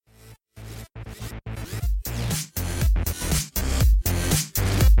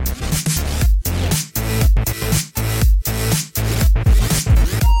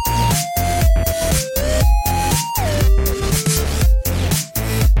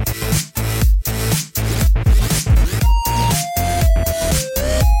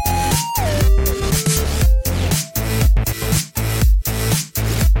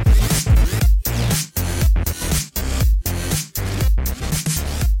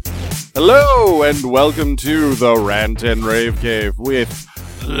Hello, and welcome to the Rant and Rave Cave with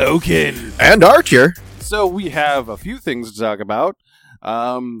Loken. And Archer. So we have a few things to talk about.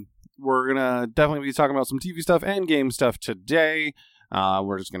 We're going to definitely be talking about some TV stuff and game stuff today.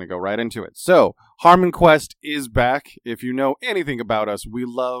 We're just going to go right into it. So, HarmonQuest is back. If you know anything about us, we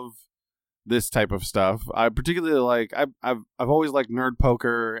love this type of stuff. I particularly like, I've always liked Nerd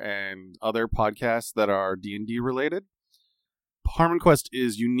Poker and other podcasts that are D&D related. HarmonQuest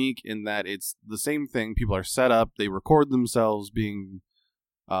is unique in that it's the same thing. People are set up, they record themselves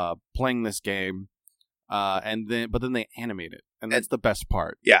playing this game, but then they animate it, and that's the best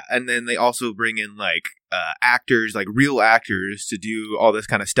part. Yeah, and then they also bring in actors, like real actors, to do all this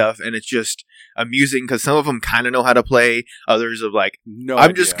kind of stuff, and it's just amusing because some of them kind of know how to play, others are like, no,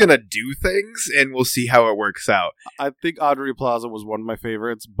 I'm just gonna do things, and we'll see how it works out. I think Audrey Plaza was one of my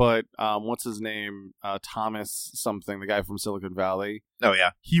favorites, but what's his name? Thomas something, the guy from Silicon Valley. Oh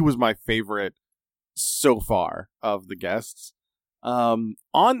yeah, he was my favorite so far of the guests. On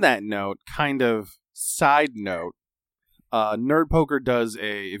that note, kind of side note, Nerd Poker does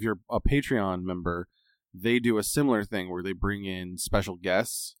if you're a Patreon member, they do a similar thing where they bring in special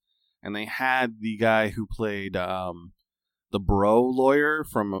guests, and they had the guy who played the bro lawyer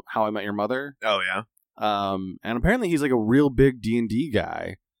from How I Met Your Mother. Oh yeah. And apparently he's like a real big D&D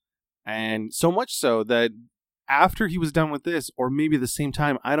guy, and so much so that after he was done with this, or maybe the same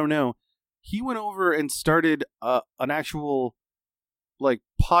time, I don't know, he went over and started an actual like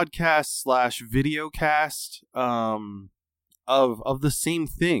podcast / video cast of the same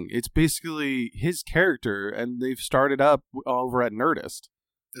thing. It's basically his character, and they've started up over at Nerdist.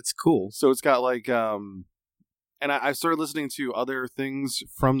 That's cool. So it's got like and I started listening to other things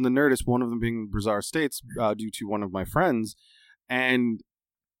from the Nerdist, one of them being Bizarre States, due to one of my friends. And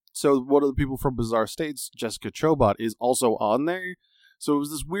so one of the people from Bizarre States, Jessica Chobot, is also on there. So it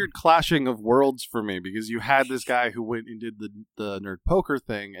was this weird clashing of worlds for me, because you had this guy who went and did the Nerd Poker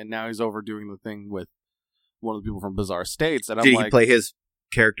thing, and now he's over doing the thing with one of the people from Bizarre States. And Did he play his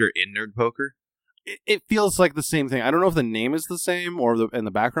character in Nerd Poker? It feels like the same thing. I don't know if the name is the same or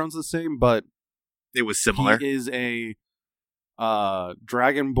the background's the same, but it was similar. He is a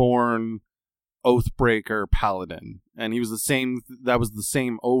Dragonborn Oathbreaker Paladin, and he was the same. That was the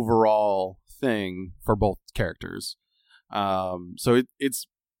same overall thing for both characters. So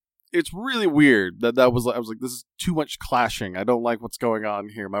it's really weird that was. I was like, this is too much clashing. I don't like what's going on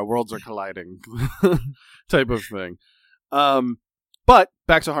here. My worlds are colliding, type of thing. But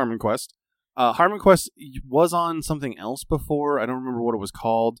back to HarmonQuest. HarmonQuest was on something else before. I don't remember what it was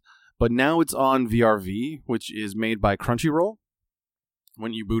called, but now it's on VRV, which is made by Crunchyroll.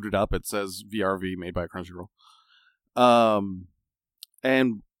 When you boot it up, it says VRV made by Crunchyroll.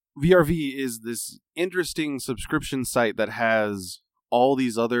 And VRV is this interesting subscription site that has all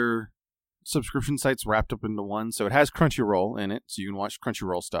these other subscription sites wrapped up into one. So it has Crunchyroll in it, so you can watch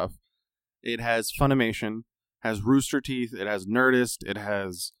Crunchyroll stuff. It has Funimation, has Rooster Teeth, it has Nerdist, it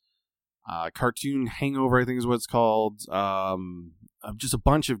has Cartoon Hangover, I think is what it's called. Just a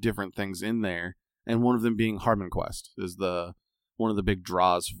bunch of different things in there, and one of them being HarmonQuest is one of the big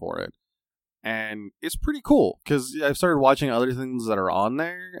draws for it. And it's pretty cool, because I've started watching other things that are on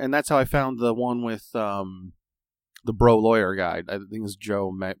there, and that's how I found the one with the bro lawyer guy. I think it's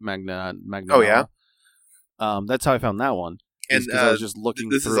Joe Magna. Oh, yeah? That's how I found that one. And I was just looking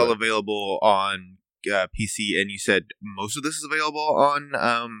this through is all it. available on PC, and you said most of this is available on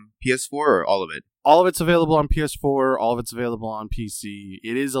PS4, or all of it? All of it's available on PS4, all of it's available on PC.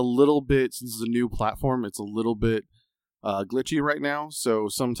 It is a little bit, since it's a new platform, it's a little bit glitchy right now, so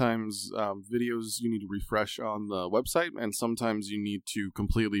sometimes videos you need to refresh on the website, and sometimes you need to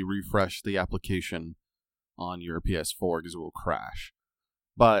completely refresh the application on your PS4 because it will crash.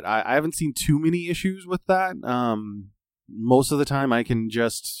 But I haven't seen too many issues with that. Most of the time I can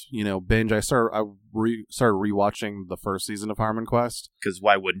just, binge. I started rewatching the first season of HarmonQuest. Because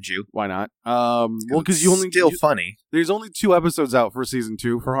why wouldn't you? Why not? Well, because funny. There's only 2 episodes out for season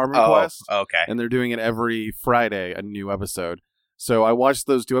 2 for HarmonQuest. Oh, okay. And they're doing it every Friday, a new episode. So I watched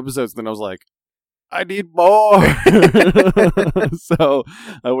those 2 episodes, and then I was like, I need more. So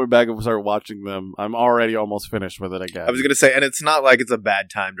I went back and started watching them. I'm already almost finished with it again. I was going to say, and it's not like it's a bad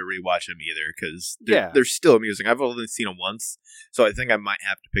time to rewatch them either, because they're still amusing. I've only seen them once, so I think I might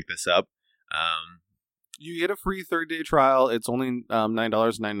have to pick this up. You get a free 30-day trial. It's only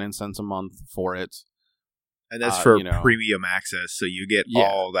 $9.99 a month for it. And that's for premium access, so you get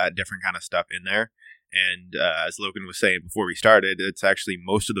all that different kind of stuff in there. And as Logan was saying before we started, it's actually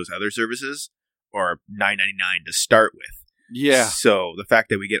most of those other services are $9.99 to start with. Yeah. So the fact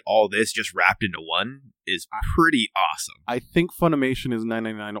that we get all this just wrapped into one is pretty awesome. I think Funimation is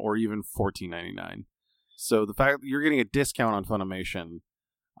 $9.99 or even $14.99. So the fact that you're getting a discount on Funimation,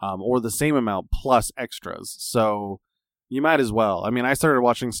 or the same amount plus extras. So you might as well. I mean, I started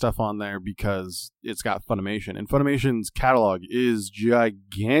watching stuff on there because it's got Funimation, and Funimation's catalog is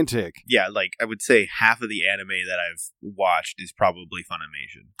gigantic. Yeah, like I would say half of the anime that I've watched is probably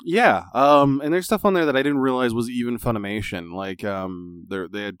Funimation. Yeah, and there's stuff on there that I didn't realize was even Funimation. Like,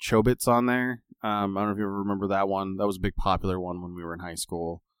 they had Chobits on there. I don't know if you ever remember that one. That was a big popular one when we were in high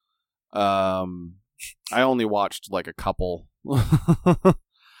school. I only watched like a couple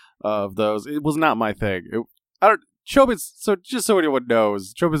of those. It was not my thing. Chobits, so just so anyone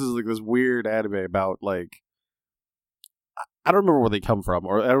knows, Chobits is like this weird anime about, like, I don't remember where they come from,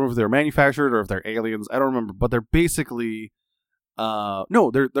 or I don't know if they're manufactured or if they're aliens. I don't remember, but they're basically,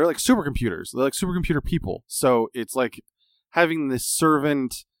 no, they're like supercomputers. They're like supercomputer people. So it's like having this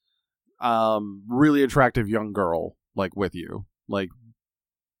servant, really attractive young girl, like, with you. Like,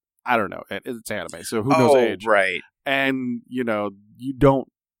 I don't know. It's anime, so who knows age? Right. And, you don't.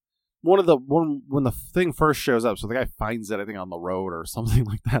 When the thing first shows up, so the guy finds it, I think, on the road or something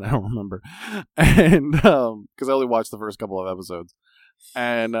like that. I don't remember. And because I only watched the first couple of episodes,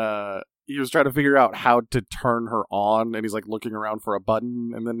 and he was trying to figure out how to turn her on, and he's like looking around for a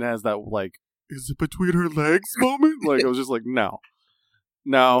button, and then it has that like, is it between her legs moment? Like, I was just like, no,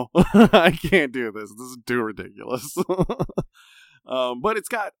 I can't do this. This is too ridiculous. But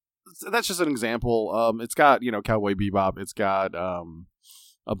that's just an example. It's got, Cowboy Bebop. It's got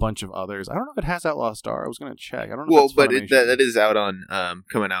a bunch of others. I don't know if it has Outlaw Star. I was going to check. I don't know. Well, but that is out on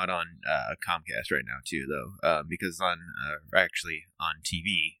coming out on Comcast right now too, though, because it's on actually on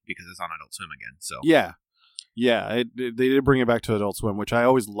TV because it's on Adult Swim again. So yeah, they did bring it back to Adult Swim, which I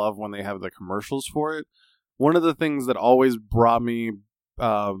always love when they have the commercials for it. One of the things that always brought me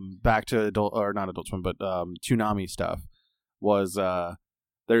back to not Adult Swim, but Toonami stuff was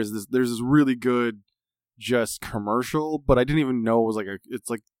there's this really good just commercial, but I didn't even know it was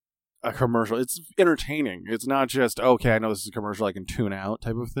it's like a commercial. It's entertaining. It's not just, okay, I know this is a commercial, I can tune out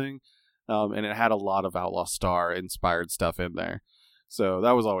type of thing. And it had a lot of Outlaw Star inspired stuff in there. So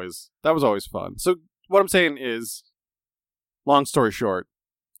that was always fun. So what I'm saying is, long story short,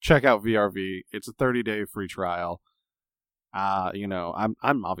 check out VRV. It's a 30-day free trial. I'm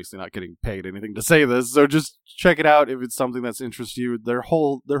obviously not getting paid anything to say this, so just check it out if it's something that's interests you. Their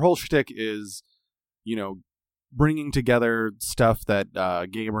whole shtick is, bringing together stuff that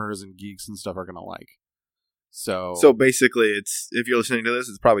gamers and geeks and stuff are gonna like. So basically, it's, if you're listening to this,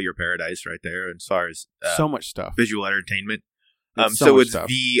 it's probably your paradise right there as far as so much stuff, visual entertainment. It's it's stuff.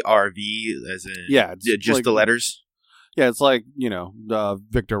 VRV as in just like, the letters. Yeah, it's like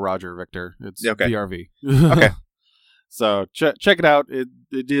Victor Roger Victor. It's okay. VRV. Okay. So check it out. It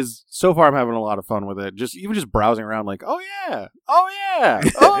is, so far I'm having a lot of fun with it. Just browsing around, like, oh yeah,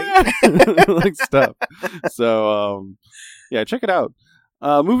 like stuff. So yeah, check it out.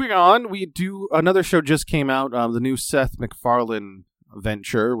 Moving on, we do another show just came out. The new Seth MacFarlane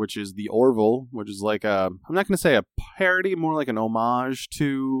venture, which is the Orville, which is like I'm not going to say a parody, more like an homage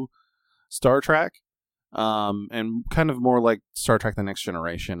to Star Trek. And kind of more like Star Trek: The Next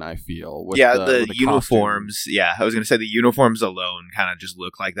Generation, I feel. With the uniforms. Costumes. Yeah, I was going to say the uniforms alone kind of just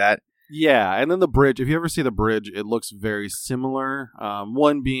look like that. Yeah, and then the bridge. If you ever see the bridge, it looks very similar.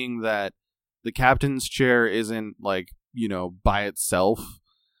 One being that the captain's chair isn't like, by itself.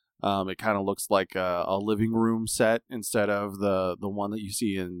 It kind of looks like a living room set instead of the one that you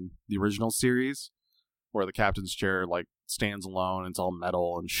see in the original series, where the captain's chair like stands alone, it's all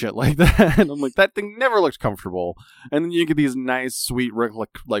metal and shit like that. And I'm like, that thing never looked comfortable. And then you get these nice, sweet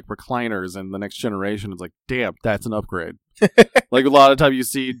like recliners in The Next Generation. It's like, damn, that's an upgrade. Like, a lot of time you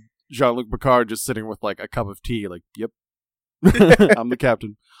see Jean-Luc Picard just sitting with like a cup of tea, like, yep, I'm the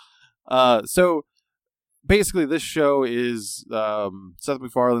captain. So basically this show is Seth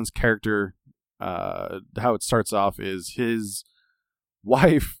MacFarlane's character. How it starts off is his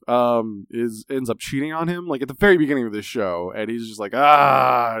wife ends up cheating on him, like, at the very beginning of this show, and he's just like,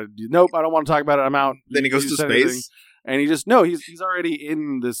 nope, I don't want to talk about it, I'm out. Then he goes to space, anything. And he's already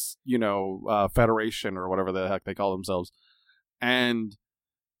in this Federation or whatever the heck they call themselves. And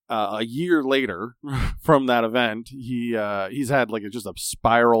a year later from that event, he's had like just a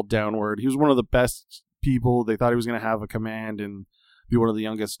spiral downward. He was one of the best people. They thought he was going to have a command and be one of the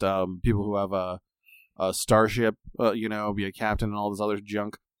youngest people who have a starship, be a captain and all this other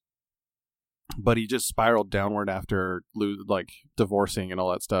junk. But he just spiraled downward after like divorcing and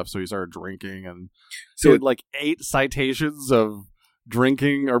all that stuff. So he started drinking, and so he had like 8 citations of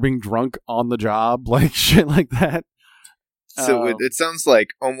drinking or being drunk on the job, like shit like that. So it sounds like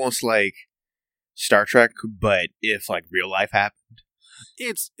almost like Star Trek, but if like real life happened.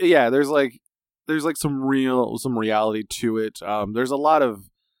 There's some reality to it. There's a lot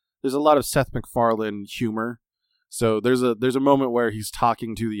of Seth MacFarlane humor. So there's a moment where he's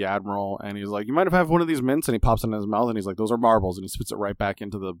talking to the Admiral and he's like, "You might have one of these mints," and he pops it in his mouth and he's like, "Those are marbles," and he spits it right back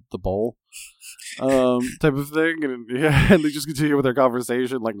into the bowl, type of thing. And and they just continue with their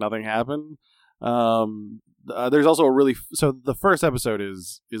conversation like nothing happened. There's also so the first episode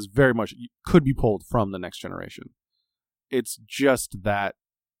is very much could be pulled from The Next Generation. It's just that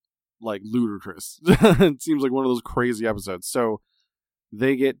like ludicrous. It seems like one of those crazy episodes. So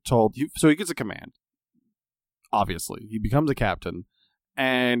they get told, so he gets a command. Obviously, he becomes a captain,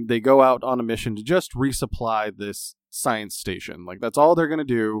 and they go out on a mission to just resupply this science station. Like that's all they're gonna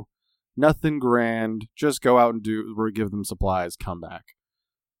do. Nothing grand. Just go out and give them supplies. Come back.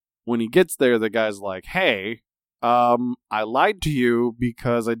 When he gets there, the guy's like, "Hey, I lied to you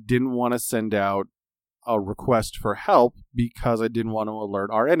because I didn't want to send out a request for help because I didn't want to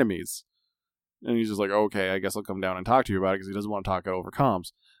alert our enemies." And he's just like, "Okay, I guess I'll come down and talk to you about it," because he doesn't want to talk over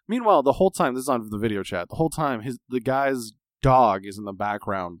comms. Meanwhile, the whole time, this is on the video chat, the whole time the guy's dog is in the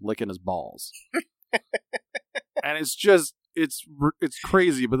background licking his balls. And it's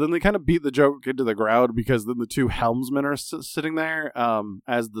crazy, but then they kind of beat the joke into the ground because then the two helmsmen are sitting there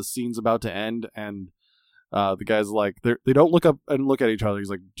as the scene's about to end, and the guy's like, they don't look up and look at each other. He's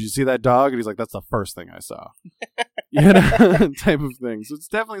like, "Do you see that dog?" And he's like, "That's the first thing I saw." Type of thing. So it's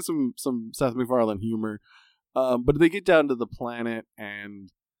definitely some Seth MacFarlane humor. But they get down to the planet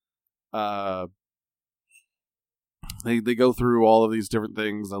and they go through all of these different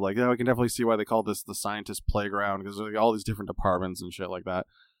things. They're like, I can definitely see why they call this the scientist playground, because there's like all these different departments and shit like that.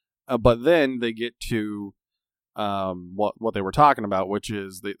 But then they get to what they were talking about, which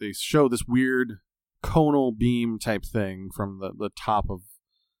is they show this weird conal beam type thing from the top of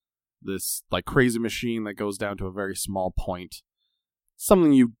this like crazy machine that goes down to a very small point.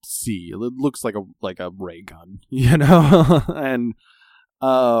 Something you see. It looks like a ray gun,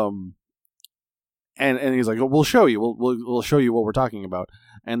 and he's like, "We'll show you. We'll show you what we're talking about."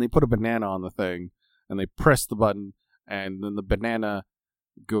 And they put a banana on the thing, and they press the button, and then the banana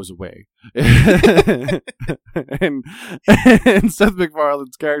goes away. and Seth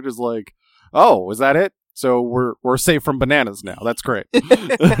MacFarlane's character's like, "Oh, is that it? So we're safe from bananas now. That's great."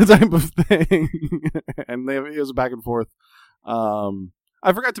 Type of thing. And it was back and forth.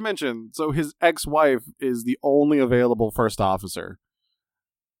 I forgot to mention, so his ex-wife is the only available first officer.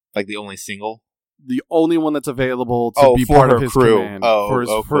 Like the only single? The only one that's available to be part of his crew. Command.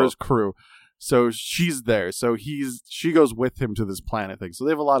 For his crew. So she's there. So she goes with him to this planet thing. So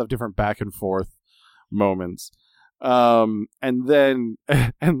they have a lot of different back and forth moments. And then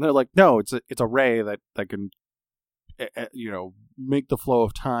and they're like, "No, it's a ray that can make the flow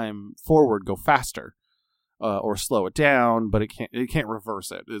of time forward go faster. Or slow it down, but it can't reverse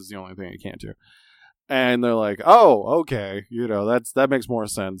it, is the only thing it can't do." And they're like, "Oh, okay, that makes more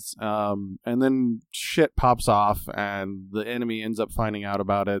sense." And then shit pops off, and the enemy ends up finding out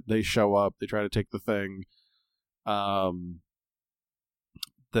about it. They show up, they try to take the thing.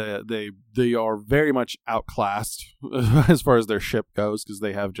 They are very much outclassed as far as their ship goes, because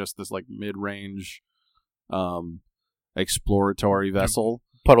they have just this like mid-range exploratory vessel.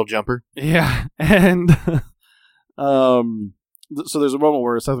 Puddle jumper. Yeah, and so there's a moment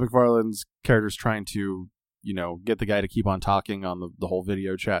where Seth MacFarlane's character's trying to, get the guy to keep on talking on the whole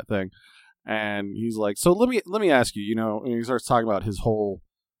video chat thing, and he's like, "So let me ask you, and he starts talking about his whole,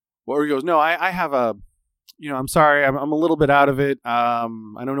 where he goes, "No, I have a, I'm sorry, I'm a little bit out of it. I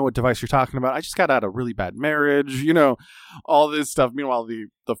don't know what device you're talking about. I just got out of a really bad marriage, all this stuff." Meanwhile,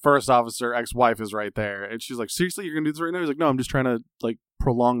 the first officer ex-wife is right there, and she's like, "Seriously, you're gonna do this right now?" He's like, "No, I'm just trying to like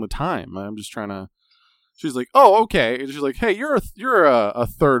prolong the time. I'm just trying to." She's like, "Oh, okay." And she's like, "Hey, you're a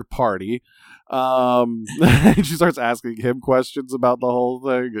third party." And she starts asking him questions about the whole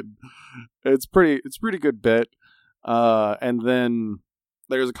thing, and it's pretty good bit. And then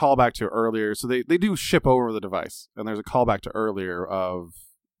there's a callback to earlier. So they do ship over the device, and there's a callback to earlier of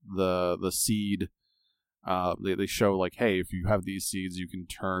the seed. They show like, hey, if you have these seeds, you can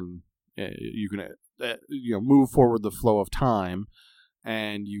move forward the flow of time,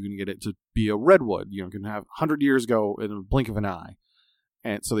 and you can get it to be a redwood. You can have 100 years go in a blink of an eye.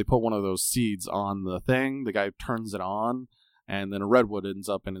 And so they put one of those seeds on the thing. The guy turns it on, and then a redwood ends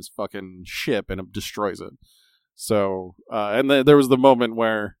up in his fucking ship, and it destroys it. So, and then there was the moment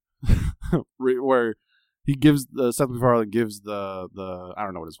where where he gives Seth MacFarlane gives the I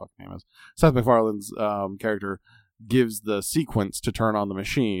don't know what his fucking name is. Seth MacFarlane's character gives the sequence to turn on the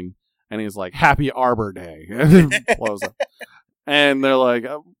machine, and he's like, "Happy Arbor Day," and it blows up. And they're like,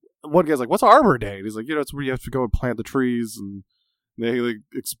 one guy's like, "What's Arbor Day?" And he's like, it's where you have to go and plant the trees, and they like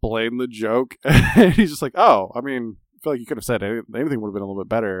explain the joke. And he's just like, "Oh, I mean, I feel like you could have said anything would have been a little bit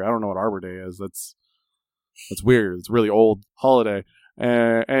better. I don't know what Arbor Day is. That's weird. It's a really old holiday."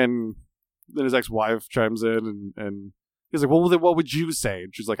 And then his ex-wife chimes in, and he's like, "Well, then what would you say?"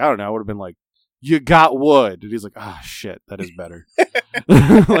 And she's like, "I don't know. It would have been like, you got wood." And he's like, "Ah, shit, that is better."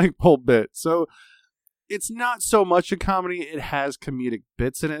 Like, whole bit. So it's not so much a comedy. It has comedic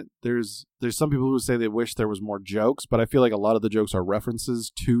bits in it. There's some people who say they wish there was more jokes, but I feel like a lot of the jokes are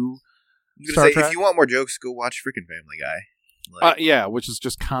references to Star Trek. If you want more jokes, go watch freaking Family Guy. Yeah, which is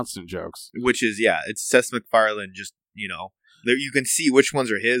just constant jokes. Which is, it's Seth MacFarlane just, you can see which ones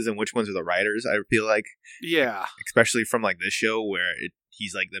are his and which ones are the writers, I feel like. Yeah. Especially from, like, this show where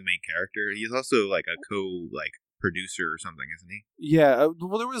he's, like, the main character. He's also, like, a producer or something, isn't he? Yeah.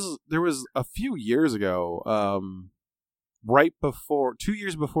 Well, there was a few years ago, right before, 2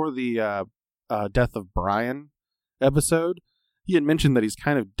 years before the Death of Brian episode, he had mentioned that he's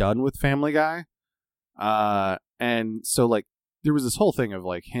kind of done with Family Guy. And so, like, there was this whole thing of,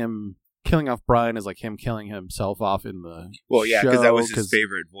 like, him killing off Brian is like him killing himself off in the show. Because that was his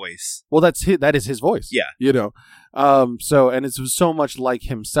favorite voice. Well, that is his voice. Yeah. So, and it was so much like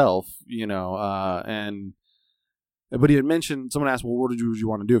himself, but he had mentioned, someone asked, well, what would you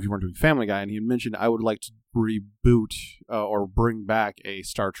want to do if you weren't doing Family Guy? And he had mentioned, I would like to reboot or bring back a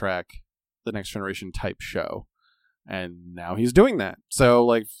Star Trek, The Next Generation type show. And now he's doing that. So,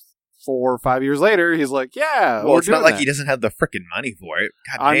 like, 4 or 5 years later, he's like, yeah. Well, it's not like he doesn't have the freaking money for it.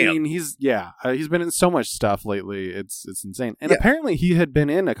 God damn. I mean, he's been in so much stuff lately. It's insane. And apparently he had been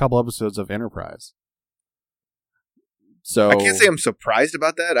in a couple episodes of Enterprise. So I can't say I'm surprised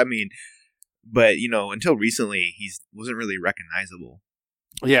about that. I mean, but, until recently, he wasn't really recognizable.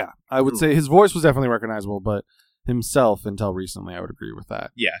 Yeah, I would say his voice was definitely recognizable, but himself, until recently, I would agree with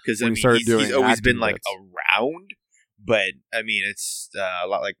that. Yeah, because he's always been, like, around. But, I mean, it's a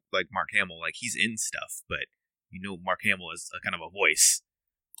lot like Mark Hamill. Like, he's in stuff, but, Mark Hamill is a kind of a voice.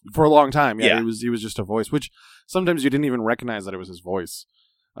 For a long time, yeah. He was just a voice, which sometimes you didn't even recognize that it was his voice.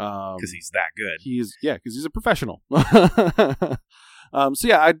 Because he's that good. Because he's a professional. So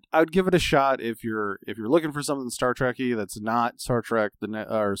yeah, I'd give it a shot if you're looking for something Star Trek-y that's not Star Trek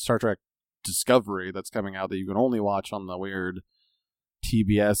or Star Trek Discovery that's coming out that you can only watch on the weird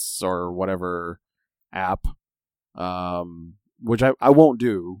TBS or whatever app. Which I won't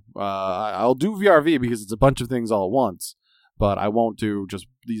do. I'll do VRV because it's a bunch of things all at once, but I won't do just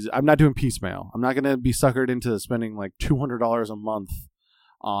these. I'm not doing piecemeal. I'm not going to be suckered into spending like $200 a month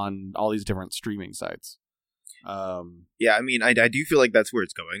on all these different streaming sites. Yeah, I mean, I do feel like that's where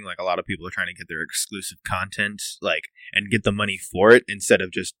it's going. Like, a lot of people are trying to get their exclusive content, like, and get the money for it instead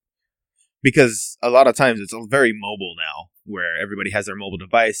of just, because a lot of times it's very mobile now, where everybody has their mobile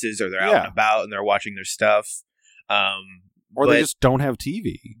devices or they're out and about and they're watching their stuff. Or they just don't have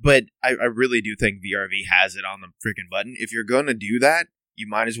TV. But I really do think VRV has it on the freaking button. If you're going to do that, you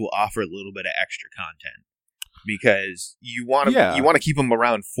might as well offer a little bit of extra content. Because you want to keep them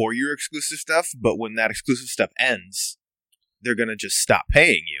around for your exclusive stuff, but when that exclusive stuff ends, they're going to just stop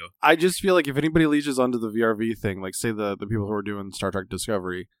paying you. I just feel like if anybody leaches onto the VRV thing, like say the people who are doing Star Trek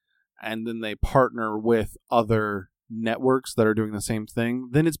Discovery, and then they partner with other networks that are doing the same thing,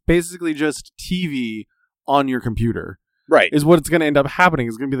 then it's basically just TV on your computer. Right. Is what it's going to end up happening.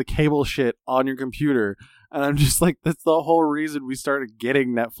 It's going to be the cable shit on your computer. And I'm just like, that's the whole reason we started getting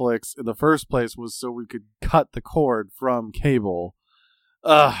Netflix in the first place, was so we could cut the cord from cable.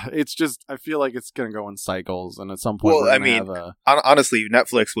 It's just, I feel like it's going to go in cycles. And at some point, honestly,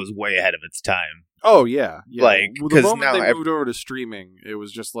 Netflix was way ahead of its time. Oh, yeah. Like, the moment they moved over to streaming, it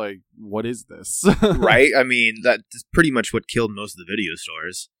was just like, what is this? Right? I mean, that's pretty much what killed most of the video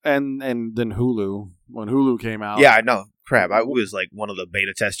stores. And then Hulu, when Hulu came out. Yeah, I know. Crap, I was like one of the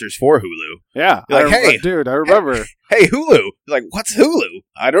beta testers for Hulu. Yeah. You're like, hey, dude, I remember. Hey, Hulu. You're like, what's Hulu?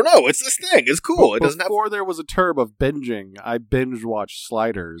 I don't know. It's this thing. It's cool. Before there was a term of binging, I binge watched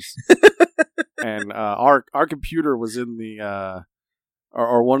Sliders. And our computer was in the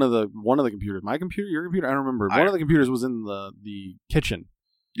or one of the computers. My computer, your computer, I don't remember. One of the computers was in the kitchen.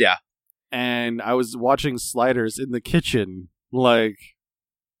 Yeah. And I was watching Sliders in the kitchen like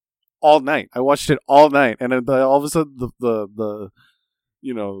all night. I watched it all night, and all of a sudden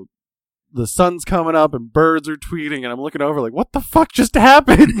the sun's coming up and birds are tweeting, and I'm looking over like, what the fuck just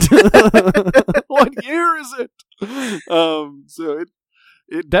happened? What year is it? So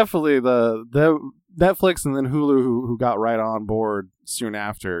it definitely the Netflix and then Hulu who got right on board soon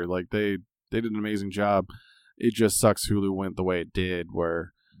after, like they did an amazing job. It just sucks Hulu went the way it did,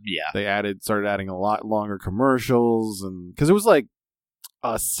 where Yeah. Started adding a lot longer commercials, and because it was like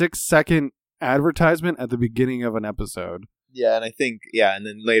a 6-second advertisement at the beginning of an episode. Yeah, and I think, and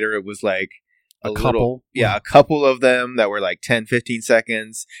then later it was like a couple. A couple of them that were like 10, 15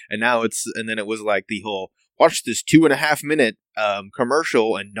 seconds, and then it was like the whole, watch this 2.5 minute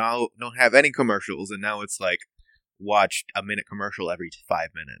commercial, and now don't have any commercials, and now it's like, watch a minute commercial every 5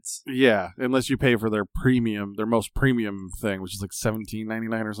 minutes. Yeah, unless you pay for their most premium thing, which is like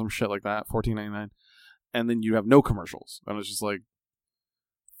 $17.99 or some shit like that, $14.99, and then you have no commercials, and it's just like,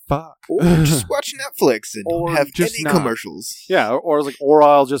 fuck. Or just watch Netflix and don't have any commercials. Yeah, or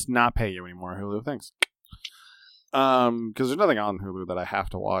I'll just not pay you anymore, Hulu. Thanks. Because there's nothing on Hulu that I have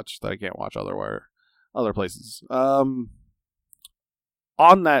to watch that I can't watch other places. On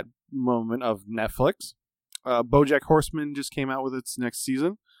that moment of Netflix, BoJack Horseman just came out with its next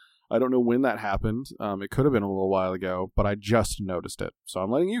season. I don't know when that happened. It could have been a little while ago, but I just noticed it. So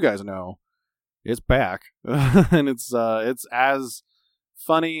I'm letting you guys know it's back, and it's as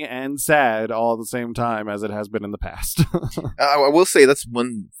funny and sad all at the same time as it has been in the past. I will say that's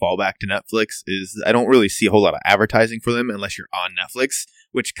one fallback to Netflix is I don't really see a whole lot of advertising for them unless you're on Netflix,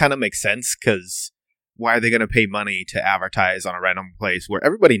 which kind of makes sense because why are they going to pay money to advertise on a random place where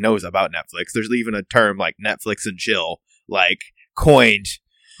everybody knows about Netflix? There's even a term like Netflix and chill, like coined.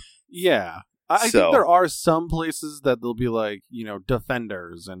 Yeah. I think there are some places that they'll be like,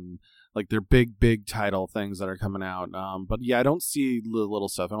 Defenders and like their big title things that are coming out. But yeah, I don't see little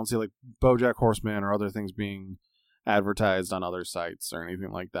stuff. I don't see like BoJack Horseman or other things being advertised on other sites or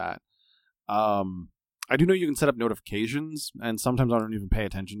anything like that. I do know you can set up notifications, and sometimes I don't even pay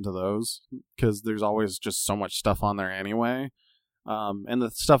attention to those because there's always just so much stuff on there anyway. And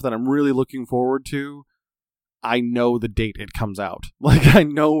the stuff that I'm really looking forward to, I know the date it comes out. Like, I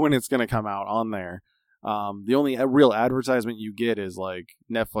know when it's going to come out on there. The only real advertisement you get is like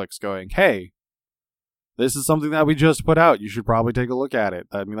Netflix going, hey, this is something that we just put out. You should probably take a look at it.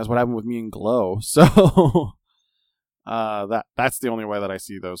 I mean, that's what happened with me and Glow. So that's the only way that I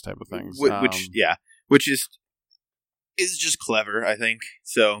see those type of things. Which is just clever, I think.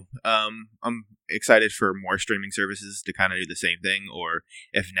 So I'm excited for more streaming services to kind of do the same thing, or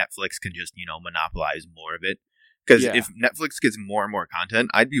if Netflix can just, monopolize more of it. Because if Netflix gets more and more content,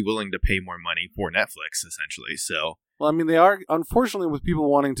 I'd be willing to pay more money for Netflix, essentially. So, well, I mean, they are, unfortunately, with people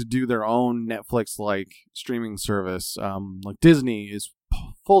wanting to do their own Netflix-like streaming service, like Disney is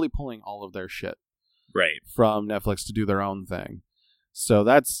fully pulling all of their shit from Netflix to do their own thing. So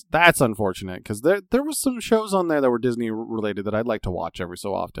that's unfortunate, because there was some shows on there that were Disney related that I'd like to watch every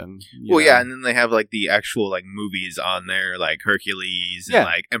so often. Yeah, and then they have like the actual like movies on there, like Hercules and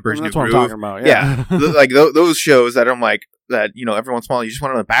like Emperor's New Groove. That's what I'm talking about. Yeah. Like those shows that I'm like that. Every once in a while you just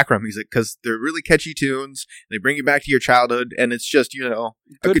want the background music because they're really catchy tunes. They bring you back to your childhood, and it's just a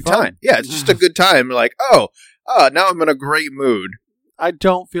good time. Yeah, it's just a good time. You're like, oh, now I'm in a great mood. I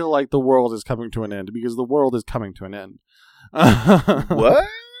don't feel like the world is coming to an end, because the world is coming to an end. What?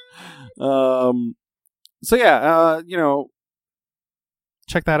 So yeah,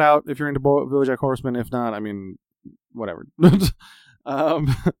 check that out if you're into BoJack Horseman. If not, I mean, whatever. Not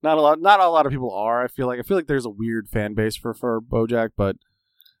a lot of people are. I feel like there's a weird fan base for BoJack, but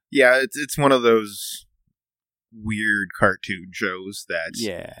yeah, it's one of those weird cartoon shows that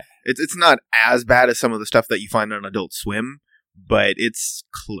it's not as bad as some of the stuff that you find on Adult Swim, but it's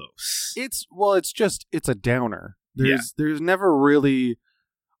close. It's a downer. There's never really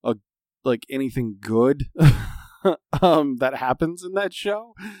anything good that happens in that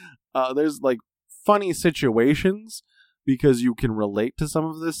show. There's like funny situations because you can relate to some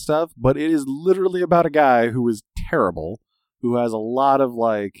of this stuff, but it is literally about a guy who is terrible, who has a lot of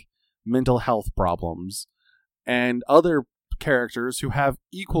like mental health problems, and other characters who have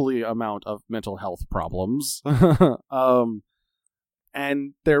equally amount of mental health problems.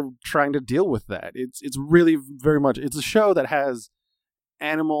 And they're trying to deal with that. It's really very much, it's a show that has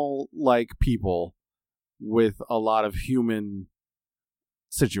animal-like people with a lot of human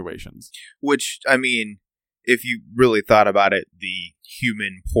situations. Which, I mean, if you really thought about it, the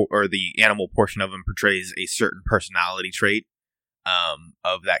human or the animal portion of him portrays a certain personality trait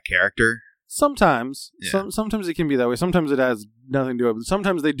of that character. Sometimes. Yeah. Sometimes it can be that way. Sometimes it has nothing to do with it.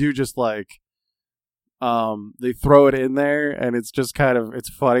 Sometimes they do just like they throw it in there, and it's just kind of, it's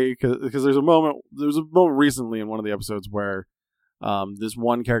funny because there's a moment recently in one of the episodes where this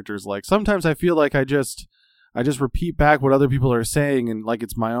one character is like, sometimes I feel like I just repeat back what other people are saying, and like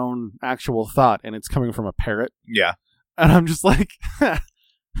it's my own actual thought, and it's coming from a parrot. Yeah. And I'm just like,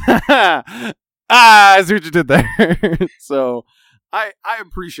 I see what you did there. So I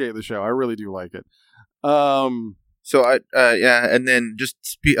appreciate the show. I really do like it. So So and then just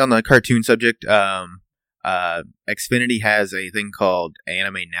on the cartoon subject, Xfinity has a thing called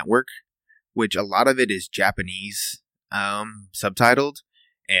Anime Network, which a lot of it is Japanese subtitled,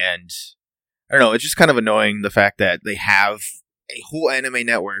 and I don't know, it's just kind of annoying the fact that they have a whole anime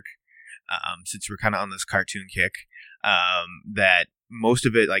network, since we're kind of on this cartoon kick, that most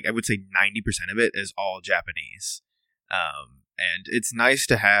of it, like I would say 90% of it is all Japanese. And it's nice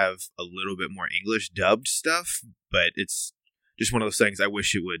to have a little bit more English dubbed stuff, but it's just one of those things I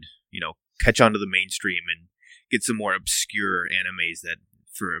wish it would, catch on to the mainstream and get some more obscure animes that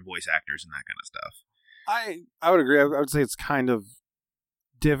for voice actors and that kind of stuff. I would agree. I would say it's kind of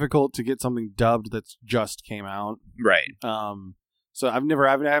difficult to get something dubbed that's just came out. Right. So I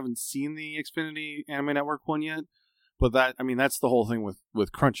haven't seen the Xfinity Anime Network one yet. But that's the whole thing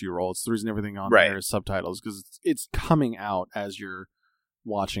with Crunchyroll. It's the reason everything on there is subtitles, because it's coming out as you're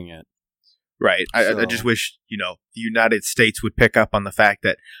watching it. Right. I just wish, the United States would pick up on the fact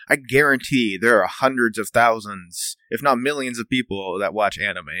that I guarantee there are hundreds of thousands, if not millions of people that watch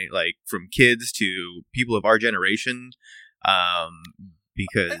anime, like from kids to people of our generation.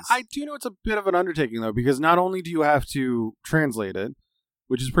 Because I do know it's a bit of an undertaking, though, because not only do you have to translate it,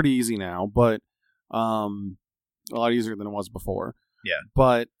 which is pretty easy now, but a lot easier than it was before. Yeah.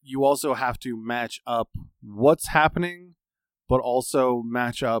 But you also have to match up what's happening, but also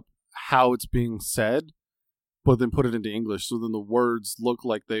match up how it's being said, but then put it into English, so then the words look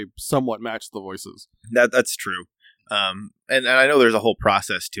like they somewhat match the voices. That's true. And I know there's a whole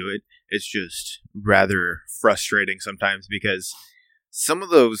process to it. It's just rather frustrating sometimes because some of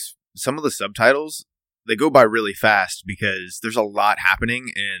the subtitles, they go by really fast because there's a lot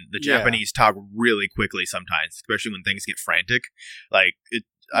happening, and the Japanese talk really quickly sometimes, especially when things get frantic.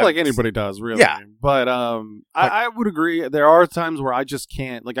 Like anybody does, really. Yeah. But I would agree. There are times where I just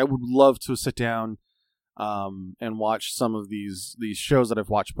can't. Like, I would love to sit down and watch some of these shows that I've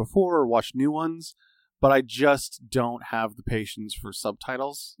watched before or watch new ones, but I just don't have the patience for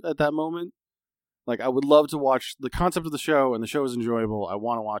subtitles at that moment. Like, I would love to watch the concept of the show, and the show is enjoyable. I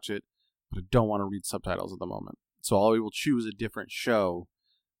want to watch it, but I don't want to read subtitles at the moment. So I will choose a different show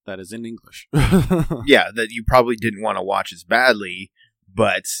that is in English. Yeah, that you probably didn't want to watch as badly,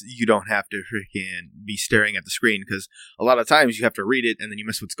 but you don't have to freaking be staring at the screen, because a lot of times you have to read it and then you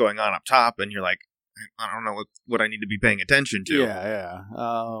miss what's going on up top, and you're like, I don't know what I need to be paying attention to. Yeah.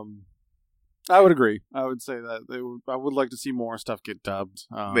 I would agree. I would say that I would like to see more stuff get dubbed.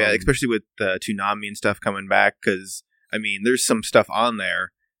 Yeah, especially with Toonami and stuff coming back, because, there's some stuff on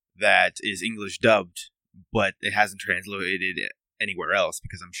there that is English dubbed, but it hasn't translated anywhere else,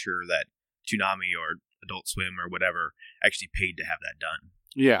 because I'm sure that Toonami or Adult Swim or whatever actually paid to have that done.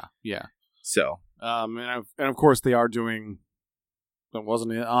 Yeah. So, and of course they are doing. That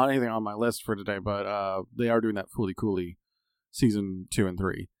wasn't anything on my list for today, but they are doing that Fooly Cooly season 2 and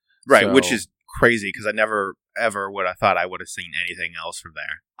 3, right? So, which is crazy, because I never ever would have thought I would have seen anything else from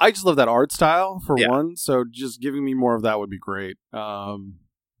there. I just love that art style for one, so just giving me more of that would be great. So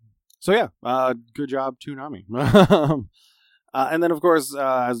yeah, good job, Toonami. And then of course,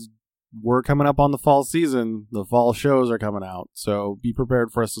 as we're coming up on the fall season, the fall shows are coming out, so be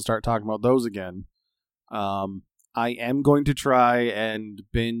prepared for us to start talking about those again. I am going to try and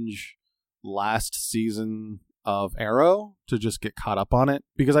binge last season of Arrow to just get caught up on it,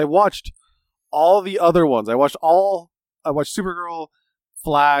 because I watched all the other ones. I watched Supergirl,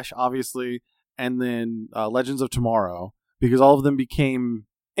 Flash, obviously, and then Legends of Tomorrow, because all of them became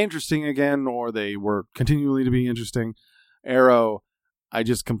interesting again, or they were continually to be interesting. Arrow, I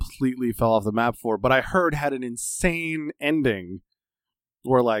just completely fell off the map for, but I heard had an insane ending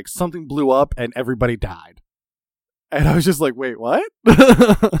where like something blew up and everybody died. And I was just like, wait, what?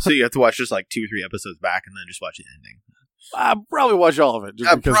 So you have to watch just like 2 or 3 episodes back and then just watch the ending. I'll probably watch all of it.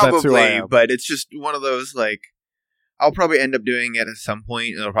 Just because probably, that's who I am. But it's just one of those, like, I'll probably end up doing it at some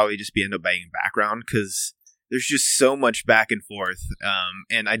point. It'll probably just end up being background, because there's just so much back and forth.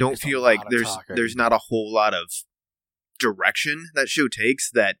 And I don't feel like there's not a whole lot of direction that show takes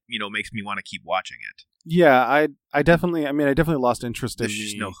that, makes me want to keep watching it. Yeah, I definitely lost interest in there's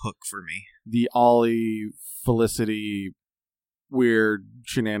just no hook for me. The Ollie, Felicity, weird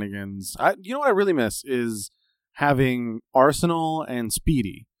shenanigans. You know what I really miss is having Arsenal and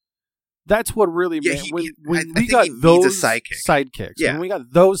Speedy. That's what really when we got those sidekicks. Yeah. When we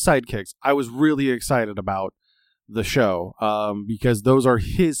got those sidekicks, I was really excited about the show, because those are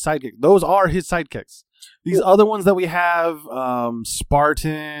his sidekicks. Those are his sidekicks. These other ones that we have,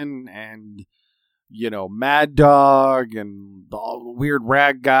 Spartan and Mad Dog and the weird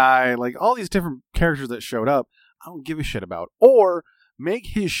rag guy, like all these different characters that showed up, I don't give a shit about. Or make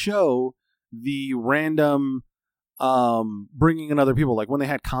his show the random bringing in other people. Like when they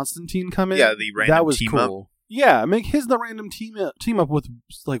had Constantine come in, the random that was team cool. up. Yeah, make his the random team up with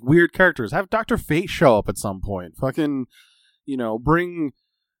like weird characters. Have Dr. Fate show up at some point. Fucking, bring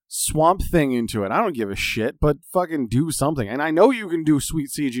Swamp Thing into it. I don't give a shit, but fucking do something. And I know you can do sweet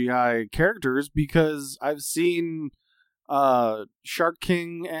CGI characters because I've seen Shark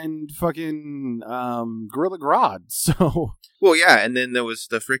King and fucking Gorilla Grodd. So well, yeah, and then there was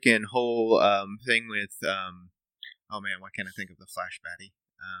the freaking whole thing with oh man, why can't I think of the Flash baddie?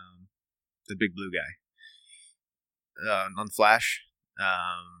 The big blue guy on Flash.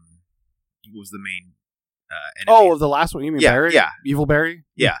 Was the main enemy. Oh, the last one. You mean Yeah, Barry? yeah. Evil Barry?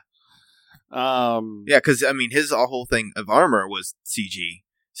 Yeah. Yeah, because I mean, his whole thing of armor was CG.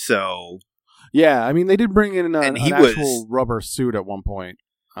 So yeah, I mean, they did bring in an actual rubber suit at one point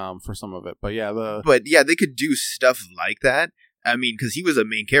for some of it, but yeah, they could do stuff like that. I mean, because he was a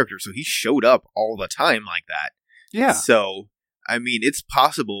main character, so he showed up all the time like that. Yeah. So I mean, it's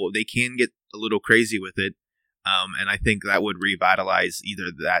possible they can get a little crazy with it, and I think that would revitalize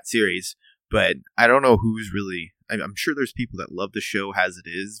either that series. But I don't know who's really. I'm sure there's people that love the show as it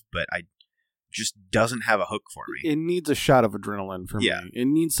is, but I just doesn't have a hook for me. It needs a shot of adrenaline for me. It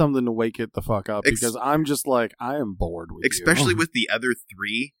needs something to wake it the fuck up because I'm just like, I am bored with especially with the other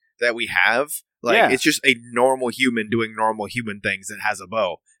three that we have. Like, it's just a normal human doing normal human things that has a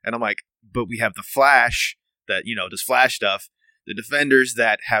bow. And I'm like, but we have the Flash that, does Flash stuff. The Defenders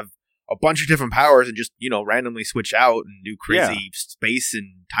that have a bunch of different powers and just, randomly switch out and do crazy space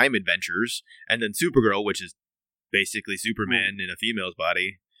and time adventures. And then Supergirl, which is basically Superman in a female's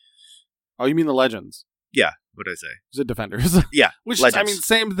body. Oh, you mean the Legends? Yeah, what did I say? Is it Defenders? Yeah, which Legends. I mean,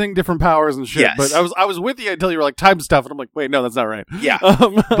 same thing, different powers and shit. Yes. But I was with you until you were like time stuff, and I'm like, wait, no, that's not right. Yeah,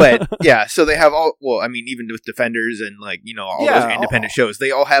 but yeah, so they have all. Well, I mean, even with Defenders and like all those independent shows,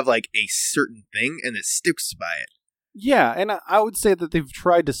 they all have like a certain thing, and it sticks by it. Yeah, and I would say that they've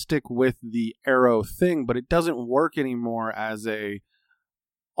tried to stick with the Arrow thing, but it doesn't work anymore as a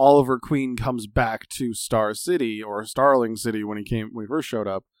Oliver Queen comes back to Star City or Starling City when he first showed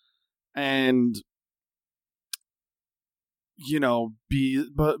up, and be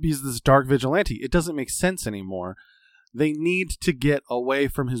this dark vigilante. It doesn't make sense anymore. They need to get away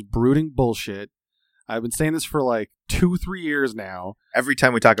from his brooding bullshit. I've been saying this for like 2-3 years now. Every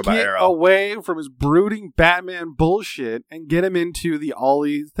time we talk about Get Arrow, away from his brooding Batman bullshit and get him into the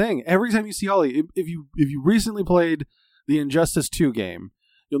Ollie thing. Every time you see Ollie, if you recently played the Injustice 2 game,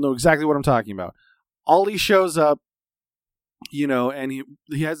 you'll know exactly what I'm talking about. Ollie shows up, and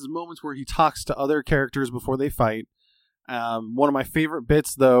he has his moments where he talks to other characters before they fight. One of my favorite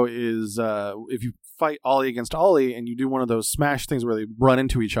bits, though, is if you fight Ollie against Ollie and you do one of those smash things where they run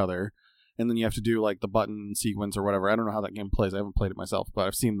into each other, and then you have to do like the button sequence or whatever. I don't know how that game plays. I haven't played it myself, but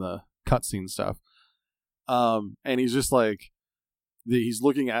I've seen the cutscene stuff. And he's just like, he's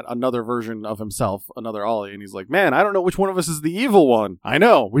looking at another version of himself, another Ollie, and he's like, man, I don't know which one of us is the evil one. I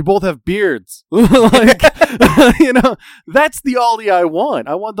know, we both have beards. Like, that's the Ollie I want.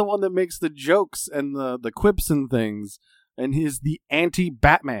 I want the one that makes the jokes and the quips and things, and he's the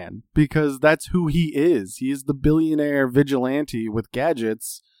anti-Batman, because that's who he is. He is the billionaire vigilante with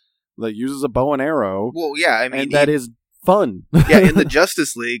gadgets that uses a bow and arrow. Well, yeah, I mean, and that is fun. Yeah, in the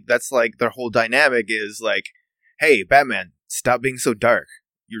Justice League, that's like their whole dynamic is like, hey, Batman, stop being so dark.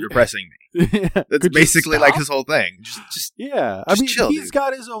 You're depressing me. Yeah, that's basically like his whole thing. Just yeah. Just I mean, chill, he's dude.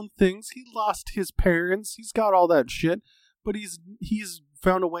 got his own things. He lost his parents. He's got all that shit. But he's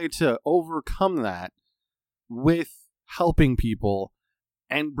found a way to overcome that with helping people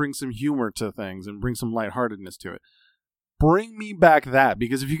and bring some humor to things and bring some lightheartedness to it. Bring me back that,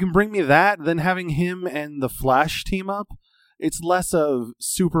 because if you can bring me that, then having him and the Flash team up, it's less of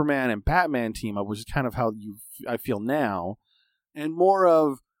Superman and Batman team up, which is kind of how I feel now, and more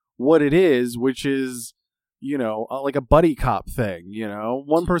of what it is, which is, like a buddy cop thing.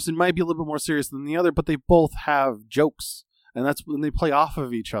 One person might be a little bit more serious than the other, but they both have jokes, and that's when they play off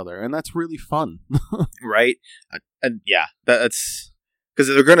of each other, and that's really fun. Right? And yeah, that's because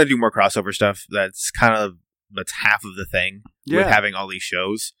they're going to do more crossover stuff. That's half of the thing with having all these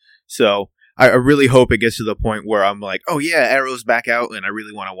shows. So I really hope it gets to the point where I'm like, oh yeah, Arrow's back out and I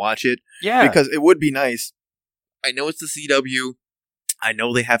really want to watch it. Yeah. Because it would be nice. I know it's the CW. I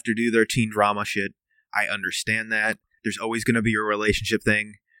know they have to do their teen drama shit. I understand that. There's always going to be a relationship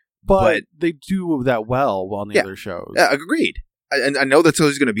thing. But they do that well on the other shows. Yeah, agreed. And I know that's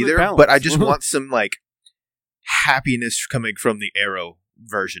always going to be there, balance. But I just want some like happiness coming from the Arrow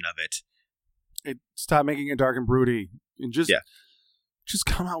version of it. Stop making it dark and broody, and just just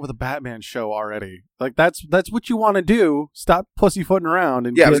come out with a Batman show already. Like that's what you want to do. Stop pussyfooting around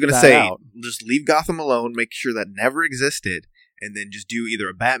and I was gonna say out. Just leave Gotham alone. Make sure that never existed, and then just do either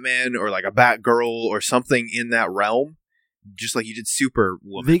a Batman or like a Batgirl or something in that realm, just like you did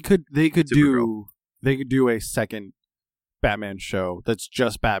Superwoman. They could do a second Batman show that's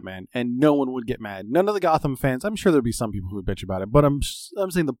just Batman, and no one would get mad. None of the Gotham fans. I'm sure there'd be some people who would bitch about it, but I'm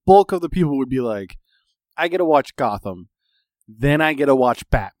saying the bulk of the people would be like, I get to watch Gotham, then I get to watch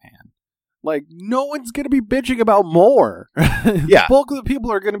Batman. Like, no one's going to be bitching about more. The bulk of the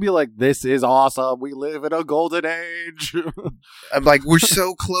people are going to be like, this is awesome. We live in a golden age. I'm like, we're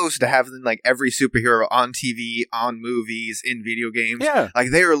so close to having like every superhero on TV, on movies, in video games. Yeah.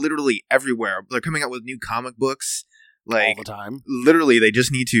 Like, they are literally everywhere. They're coming out with new comic books. Like, all the time. Literally, they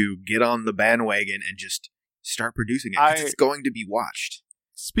just need to get on the bandwagon and just start producing it. 'Cause it's going to be watched.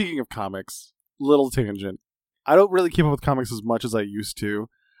 Speaking of comics, little tangent. I don't really keep up with comics as much as I used to,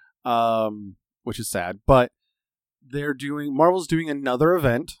 which is sad. But Marvel's doing another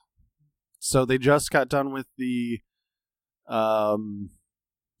event. So they just got done with the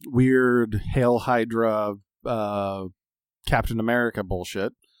weird Hail Hydra Captain America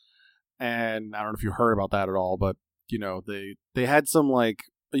bullshit. And I don't know if you heard about that at all, but you know, they had some like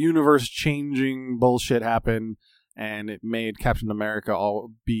a universe changing bullshit happen, and it made Captain America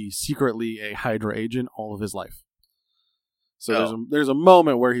be secretly a Hydra agent all of his life. So there's a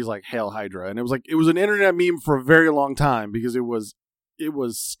moment where he's like, Hail Hydra, and it was an internet meme for a very long time because it was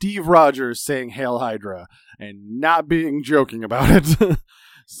Steve Rogers saying Hail Hydra and not being joking about it.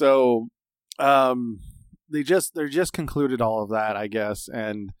 So they just concluded all of that, I guess,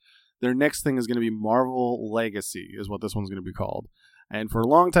 and their next thing is going to be Marvel Legacy, is what this one's going to be called. And for a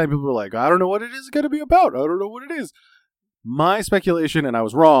long time, people were like, I don't know what it is going to be about. I don't know what it is. My speculation, and I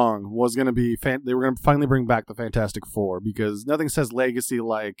was wrong, was going to be they were going to finally bring back the Fantastic Four, because nothing says Legacy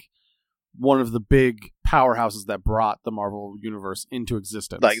like one of the big powerhouses that brought the Marvel Universe into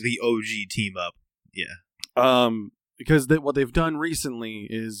existence. Like the OG team up. Yeah. Because what they've done recently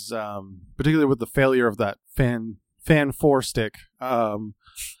is, particularly with the failure of that Fan 4 stick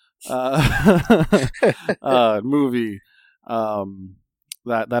movie,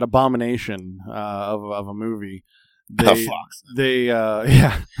 that abomination of a movie. They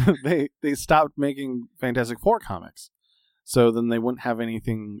stopped making Fantastic Four comics, so then they wouldn't have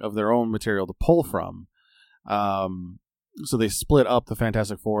anything of their own material to pull from. So they split up the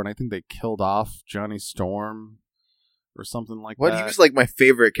Fantastic Four, and I think they killed off Johnny Storm or something like that. He was like my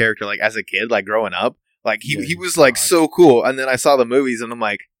favorite character, like as a kid, like growing up. Like he was like so cool, and then I saw the movies, and I'm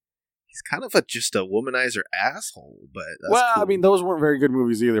like, he's kind of just a womanizer asshole, but that's cool. I mean, those weren't very good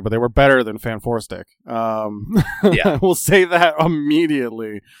movies either, but they were better than Fan 4 Stick. We'll say that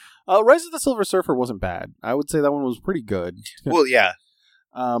immediately. Rise of the Silver Surfer wasn't bad. I would say that one was pretty good. Well, yeah.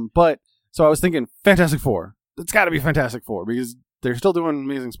 But, so I was thinking, Fantastic Four. It's got to be Fantastic Four, because they're still doing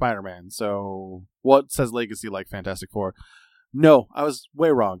Amazing Spider-Man, so what says Legacy like Fantastic Four? No, I was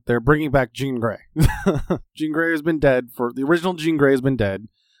way wrong. They're bringing back Jean Grey. Jean Grey has been dead the original Jean Grey has been dead.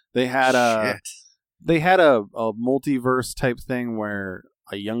 They had a multiverse type thing where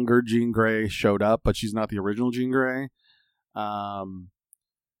a younger Jean Grey showed up, but she's not the original Jean Grey.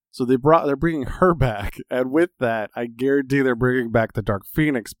 So they're bringing her back, and with that, I guarantee they're bringing back the Dark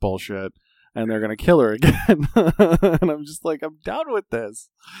Phoenix bullshit, and they're gonna kill her again. And I'm just like, I'm down with this.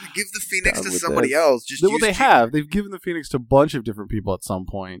 Give the Phoenix to somebody else. They've given the Phoenix to a bunch of different people at some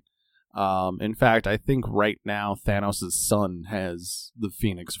point. In fact, I think right now Thanos' son has the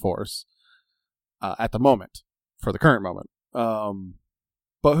Phoenix Force at the moment, for the current moment.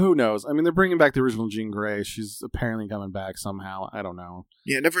 But who knows? I mean, they're bringing back the original Jean Grey. She's apparently coming back somehow. I don't know.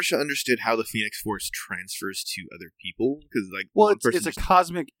 Yeah, I never understood how the Phoenix Force transfers to other people, because it's a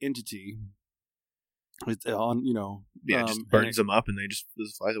cosmic entity. It's on, just burns them up and they just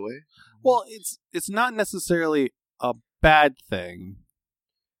flies away. Well, it's not necessarily a bad thing.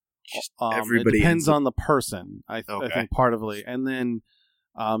 It depends on the person. I think partly, and then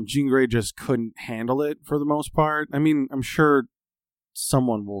Jean Grey just couldn't handle it for the most part. I mean, I'm sure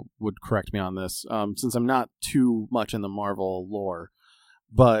someone would correct me on this, since I'm not too much in the Marvel lore,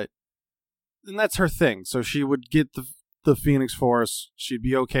 and that's her thing. So she would get the Phoenix Force. She'd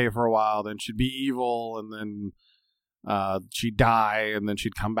be okay for a while, then she'd be evil, and then she'd die, and then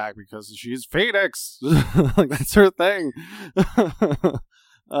she'd come back because she's Phoenix. Like, that's her thing.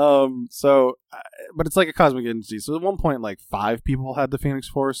 But it's like a cosmic entity. So at one point, like 5 people had the Phoenix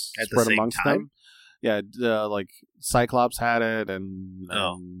Force spread amongst them. Yeah, like Cyclops had it, and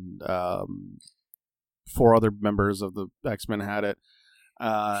 4 other members of the X-Men had it.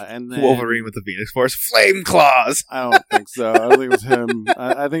 And then Wolverine with the Phoenix Force flame claws. I don't think so. I don't think it was him.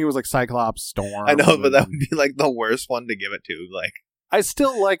 I think it was like Cyclops Storm. I know, but that would be like the worst one to give it to. Like, I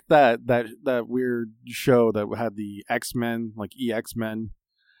still like that weird show that had the X-Men, like EX-Men,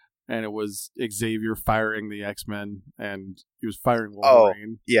 and it was Xavier firing the X-Men, and he was firing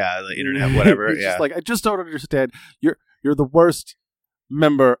Wolverine. Oh, yeah, the internet, whatever. It's yeah, just like, I just don't understand. You're the worst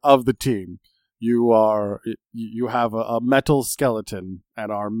member of the team. You have a metal skeleton,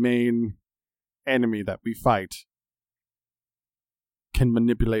 and our main enemy that we fight can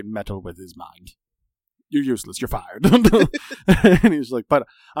manipulate metal with his mind. You're useless. You're fired. And he's like, but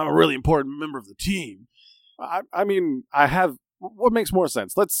I'm a really important member of the team. I mean, I have... What makes more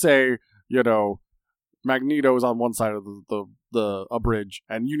sense? Let's say, Magneto is on one side of a bridge,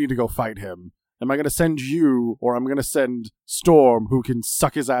 and you need to go fight him. Am I going to send you, or I'm going to send Storm, who can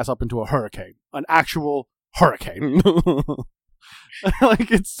suck his ass up into a hurricane? An actual hurricane.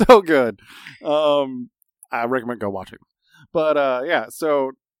 Like, it's so good. I recommend go watching. But, yeah,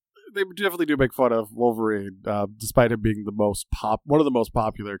 so they definitely do make fun of Wolverine, despite him being one of the most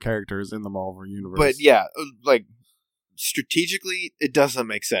popular characters in the Marvel universe. But, yeah, like, strategically, it doesn't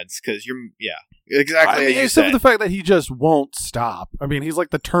make sense, because exactly. I mean, except for the fact that he just won't stop. I mean, he's like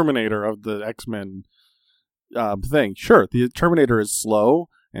the Terminator of the X-Men thing. Sure, the Terminator is slow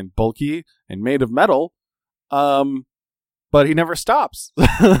and bulky and made of metal, but he never stops.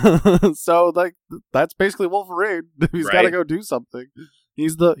 So, like, that's basically Wolverine. He's got to go do something.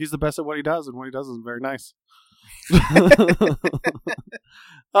 He's the best at what he does, and what he does is very nice.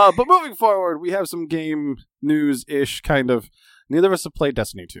 But moving forward, we have some game news-ish kind of. Neither of us have played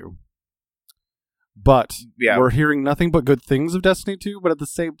Destiny 2. But we're hearing nothing but good things of Destiny 2, but at the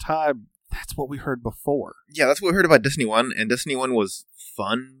same time, that's what we heard before. Yeah, that's what we heard about Destiny 1, and Destiny 1 was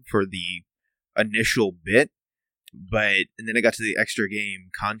fun for the initial bit, and then it got to the extra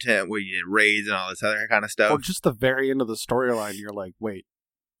game content where you did raids and all this other kind of stuff. Or just the very end of the storyline, you're like, wait,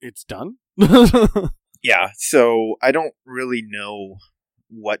 it's done? Yeah, so I don't really know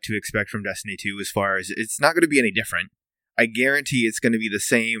what to expect from Destiny 2 as far as it's not going to be any different. I guarantee it's going to be the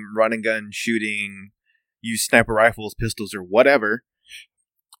same run and gun shooting, use sniper rifles, pistols, or whatever.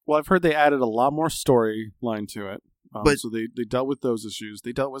 Well, I've heard they added a lot more storyline to it. So they dealt with those issues.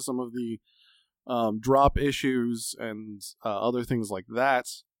 They dealt with some of the drop issues and other things like that.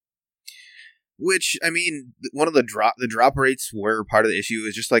 Which, I mean, one of the drop rates were part of the issue.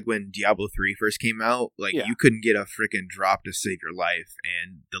 Is just like when Diablo 3 first came out, you couldn't get a freaking drop to save your life,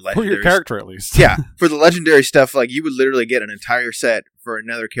 and the legendary for your character at least. Yeah, for the legendary stuff, like you would literally get an entire set for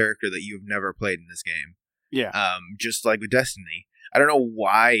another character that you've never played in this game. Yeah. Just like with Destiny, I don't know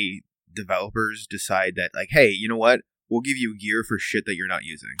why developers decide that, like, hey, you know what? We'll give you gear for shit that you're not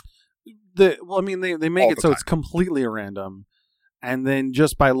using. They make it so it's completely random. And then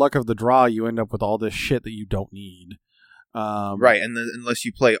just by luck of the draw, you end up with all this shit that you don't need. Right, and unless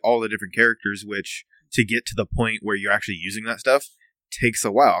you play all the different characters, which to get to the point where you're actually using that stuff takes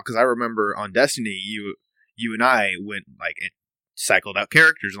a while. Because I remember on Destiny, you and I went it cycled out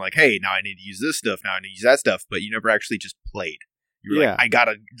characters and like, hey, now I need to use this stuff, now I need to use that stuff, but you never actually just played. You were like, I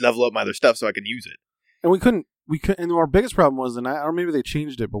gotta level up my other stuff so I can use it. And we couldn't, and our biggest problem was, or maybe they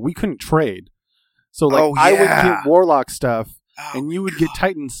changed it, but we couldn't trade. So I would get Warlock stuff. And you would get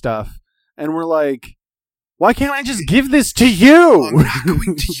Titan stuff, and we're like, why can't I just give this to you? I'm not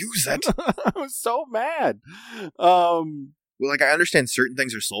going to use it. I was so mad. Well, I understand certain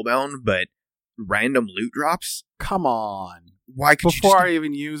things are soulbound, but random loot drops? Come on. Why could Before I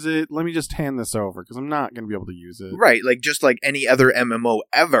even use it, let me just hand this over, because I'm not going to be able to use it. Right, just like any other MMO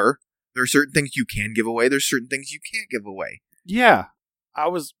ever, there are certain things you can give away, there's certain things you can't give away. Yeah. I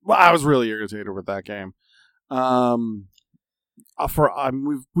was really irritated with that game.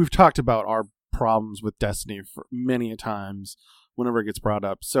 We've talked about our problems with Destiny for many times whenever it gets brought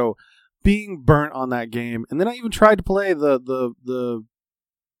up. So being burnt on that game, and then I even tried to play the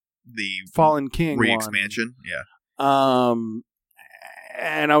Fallen King re-expansion, and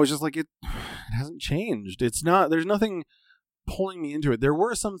I was just like, it hasn't changed. There's nothing pulling me into it. There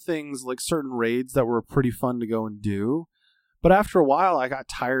were some things like certain raids that were pretty fun to go and do, but after a while I got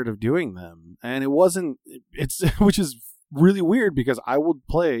tired of doing them, and which is really weird because I would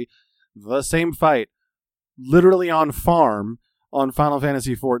play the same fight literally on farm on Final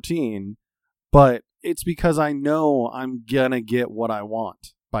Fantasy XIV, but it's because I know I'm gonna get what I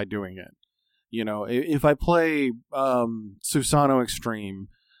want by doing it. If I play Susanoo Extreme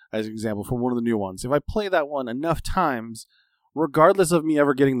as an example from one of the new ones, if I play that one enough times, regardless of me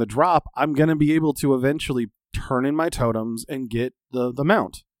ever getting the drop, I'm gonna be able to eventually turn in my totems and get the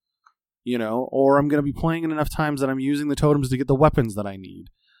mount. or I'm going to be playing it enough times that I'm using the totems to get the weapons that I need.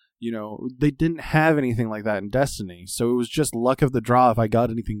 They didn't have anything like that in Destiny, so it was just luck of the draw if I got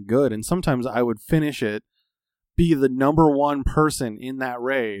anything good, and sometimes I would finish it, be the number one person in that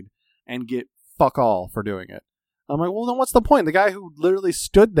raid, and get fuck all for doing it. I'm like, well, then what's the point? The guy who literally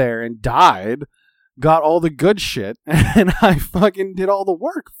stood there and died got all the good shit, and I fucking did all the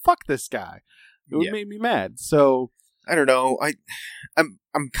work. Fuck this guy. It made me mad. So I don't know.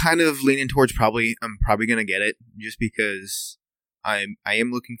 I'm kind of leaning towards I'm probably gonna get it just because I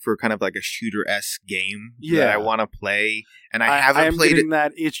am looking for kind of like a shooter-esque game that I want to play, and I haven't played it.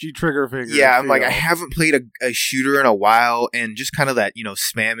 That itchy trigger finger. Yeah, I'm like, I haven't played a shooter in a while, and just kind of that,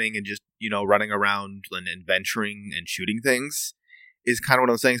 spamming and just, running around and adventuring and shooting things is kind of what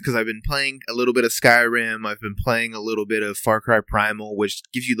I'm saying, because I've been playing a little bit of Skyrim, I've been playing a little bit of Far Cry Primal, which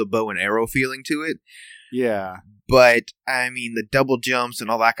gives you the bow and arrow feeling to it. Yeah. But, I mean, the double jumps and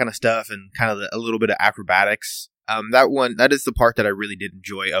all that kind of stuff, and kind of a little bit of acrobatics, that is the part that I really did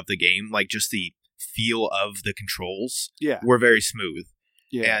enjoy of the game. Like, just the feel of the controls were very smooth.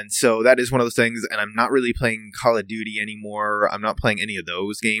 Yeah. And so that is one of those things, and I'm not really playing Call of Duty anymore. I'm not playing any of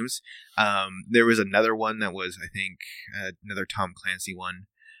those games. There was another one that was, I think, another Tom Clancy one,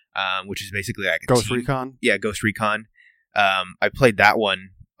 which is basically like Ghost Recon? Yeah, Ghost Recon. I played that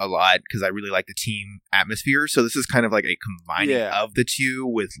one a lot because I really like the team atmosphere. So this is kind of like a combining of the two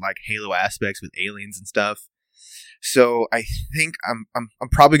with like Halo aspects with aliens and stuff. So I think I'm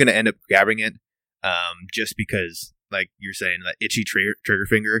probably going to end up grabbing it, just because, like you're saying, that itchy trigger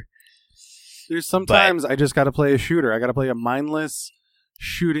finger. There's sometimes I just got to play a shooter. I got to play a mindless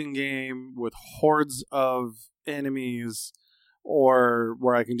shooting game with hordes of enemies, or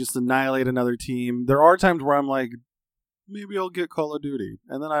where I can just annihilate another team. There are times where I'm like, maybe I'll get Call of Duty,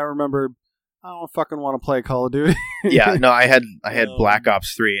 and then I remember I don't fucking want to play Call of Duty. Yeah, no, I had Black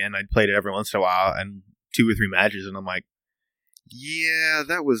Ops 3, and I'd played it every once in a while, and 2 or 3 matches, and I'm like, yeah,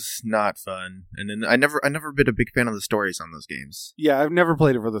 that was not fun. And then I never been a big fan of the stories on those games. Yeah, I've never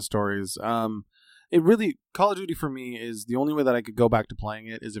played it for the stories. It really, Call of Duty for me is the only way that I could go back to playing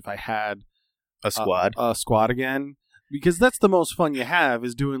it is if I had a squad, a squad again, because that's the most fun you have,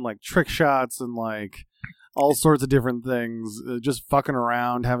 is doing like trick shots and like all sorts of different things, just fucking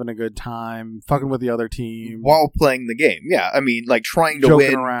around, having a good time, fucking with the other team while playing the game. Yeah, I mean, like trying to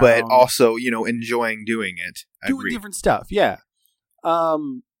win, around, but also, enjoying doing it. Doing different stuff, yeah.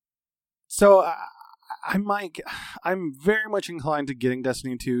 So I'm very much inclined to getting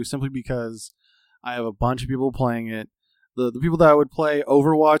Destiny 2 simply because I have a bunch of people playing it. The people that I would play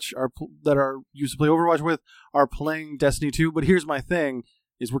Overwatch used to play Overwatch with are playing Destiny 2. But here's my thing: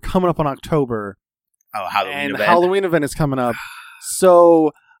 is we're coming up on October. Oh, Halloween event. Halloween event is coming up.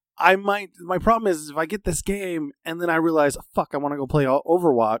 So my problem is if I get this game and then I realize, fuck, I want to go play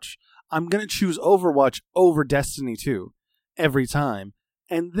Overwatch, I'm going to choose Overwatch over Destiny 2 every time.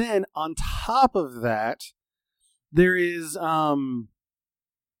 And then on top of that, there is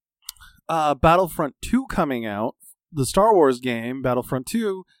Battlefront 2 coming out, the Star Wars game, Battlefront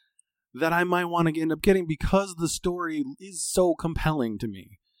 2, that I might want to end up getting because the story is so compelling to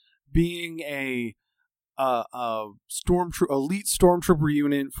me. Being a elite stormtrooper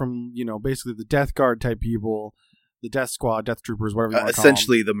unit from, basically the Death Guard type people, the Death Squad, Death Troopers, whatever you want to call them.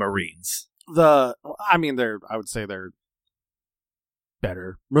 Essentially the Marines. I would say they're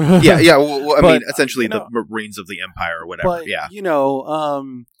better. yeah. Well, essentially the Marines of the Empire or whatever. But, yeah.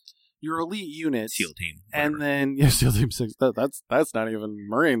 Your elite units, SEAL team, whatever. And then SEAL Team 6. That's not even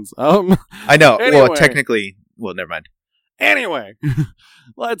Marines. I know. Anyway. Well, technically, never mind. Anyway,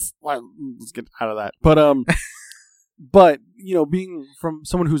 let's get out of that. But being from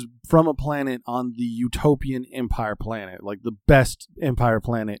someone who's from a planet on the utopian Empire planet, like the best Empire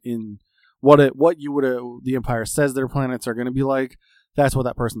planet in the Empire says their planets are going to be like, that's what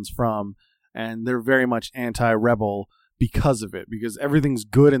that person's from, and they're very much anti-rebel because of it, because everything's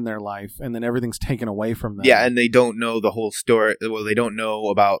good in their life and then everything's taken away from them. Yeah, and they don't know the whole story. Well, they don't know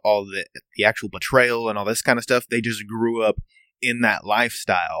about all the actual betrayal and all this kind of stuff. They just grew up in that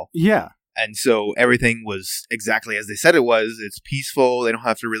lifestyle. Yeah. And so everything was exactly as they said it was. It's peaceful. They don't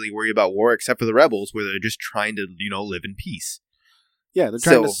have to really worry about war except for the rebels, where they're just trying to, live in peace. Yeah, they're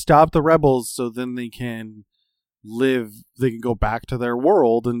trying to stop the rebels so then they can go back to their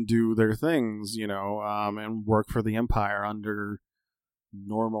world and do their things, and work for the Empire under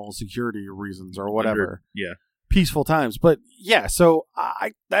normal security reasons or whatever. Peaceful times. But yeah, so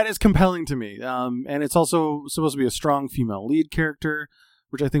that is compelling to me. And it's also supposed to be a strong female lead character,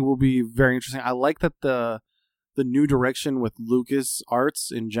 which I think will be very interesting. I like that the new direction with Lucas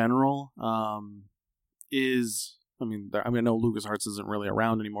Arts in general is I mean, I know LucasArts isn't really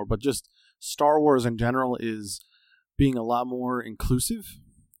around anymore, but just Star Wars in general is being a lot more inclusive.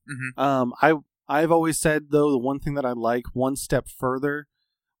 I've always said, though, the one thing that I like one step further,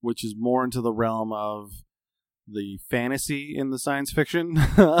 which is more into the realm of the fantasy in the science fiction,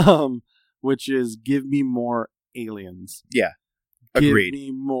 which is give me more aliens. Yeah. Agreed. Give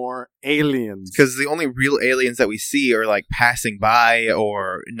me more aliens. Because the only real aliens that we see are like passing by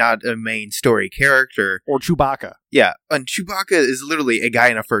or not a main story character. Or Chewbacca. Yeah. And Chewbacca is literally a guy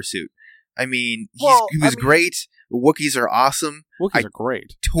in a fursuit. I mean, he was great. Wookiees are awesome. Wookiees are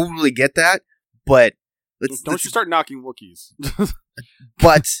great. Totally get that. But don't you start knocking Wookiees.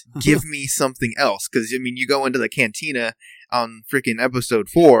 But give me something else. Because, I mean, you go into the cantina on freaking episode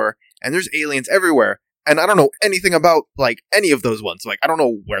 4 and there's aliens everywhere. And I don't know anything about, like, any of those ones. Like, I don't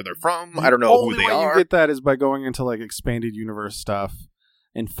know where they're from. I don't know who they are. The only way you get that is by going into, like, expanded universe stuff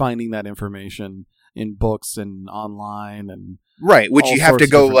and finding that information in books and online and right, which you have to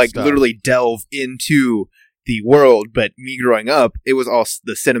go, like, literally delve into the world. But me growing up, it was all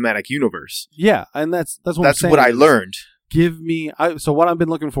the cinematic universe. Yeah, and that's what I'm saying. What I learned. Give me... so what I've been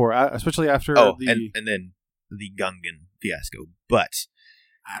looking for, especially after and then the Gungan fiasco. But...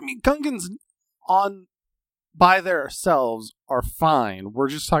 I mean, Gungans by themselves are fine. We're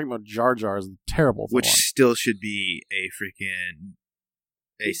just talking about Jar Jar as a terrible thing. Which still should be a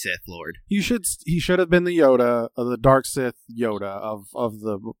Sith Lord. He should have been the Yoda, the Dark Sith Yoda of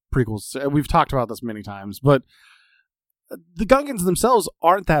the prequels. We've talked about this many times, but the Gungans themselves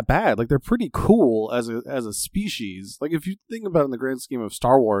aren't that bad. Like, they're pretty cool as a species. Like, if you think about it in the grand scheme of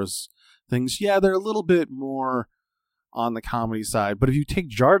Star Wars things, yeah, they're a little bit more on the comedy side. But if you take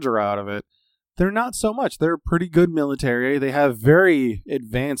Jar Jar out of it, they're not so much. They're pretty good military. They have very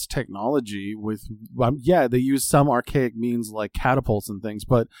advanced technology with, they use some archaic means like catapults and things,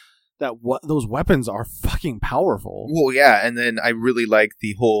 but those weapons are fucking powerful. Well, yeah, and then I really like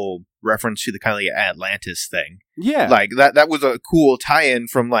the whole reference to the kind of like Atlantis thing. Yeah. Like, that was a cool tie-in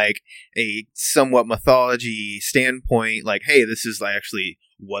from like a somewhat mythology standpoint. Like, hey, this is like actually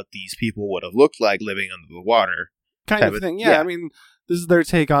what these people would have looked like living under the water. Kind of thing, yeah. I mean... This is their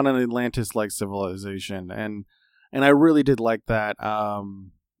take on an Atlantis-like civilization, and I really did like that. I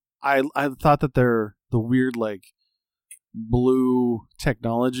thought that the weird, like, blue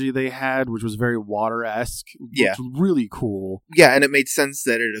technology they had, which was very water-esque, was really cool. Yeah, and it made sense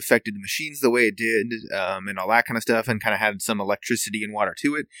that it affected the machines the way it did, and all that kind of stuff, and kind of had some electricity and water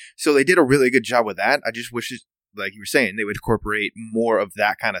to it. So they did a really good job with that. I just wish like you were saying, they would incorporate more of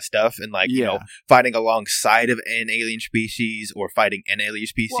that kind of stuff and, like, you know, fighting alongside of an alien species or fighting an alien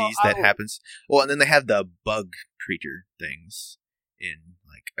species happens. Well, and then they have the bug creature things in,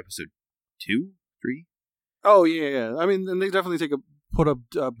 like, episode 2, 3. Oh, yeah. I mean, and they definitely put a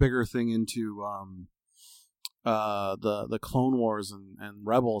bigger thing into the Clone Wars and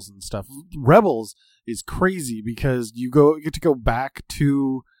Rebels and stuff. Rebels is crazy because you get to go back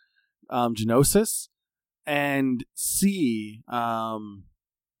to Geonosis and see Geonosis?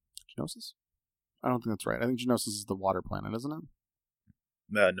 I don't think that's right. I think Geonosis is the water planet, isn't it?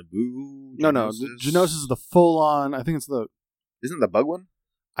 Naboo? No. Geonosis is the full-on... I think it's the... Isn't it the bug one?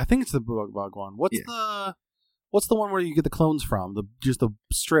 I think it's the bug one. What's the one where you get the clones from? Just the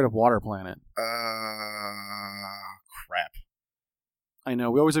straight-up water planet. Crap. I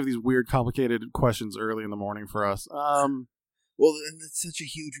know. We always have these weird, complicated questions early in the morning for us. Well, it's such a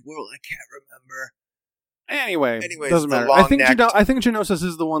huge world, I can't remember. Anyway, doesn't matter. I think Geonosis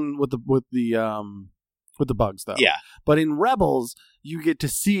is the one with the bugs, though. Yeah. But in Rebels, you get to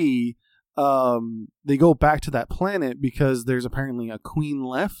see they go back to that planet because there's apparently a queen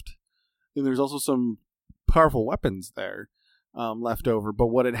left, and there's also some powerful weapons there left over. But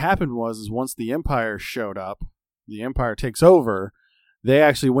what had happened was once the Empire showed up, the Empire takes over. They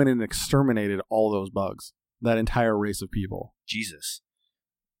actually went and exterminated all those bugs, that entire race of people. Jesus.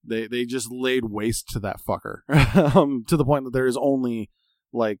 They just laid waste to that fucker to the point that there is only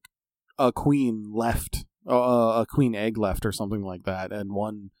like a queen left, a queen egg left or something like that, and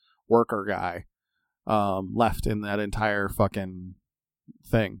one worker guy left in that entire fucking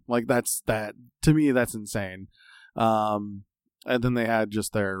thing. Like to me, that's insane. And then they had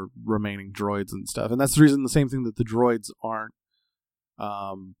just their remaining droids and stuff, and that's the reason. The same thing that the droids aren't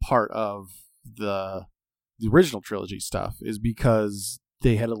part of the original trilogy stuff is because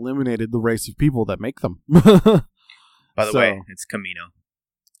they had eliminated the race of people that make them. By the way, it's Kamino.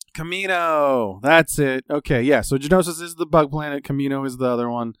 That's it. Okay, yeah. So Geonosis is the bug planet. Kamino is the other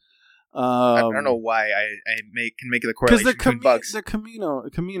one. I don't know why I can make the correlation between bugs. They're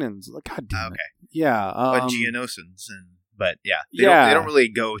Kaminans. God damn it. Okay. Yeah. But Geonosins and But they don't really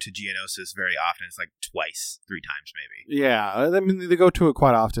go to Geonosis very often. It's like twice, 3 times maybe. Yeah, I mean they go to it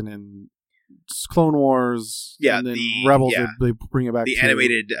quite often in Clone Wars. Yeah, and then Rebels they bring it back. The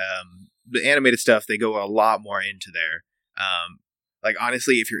animated stuff, they go a lot more into there. Like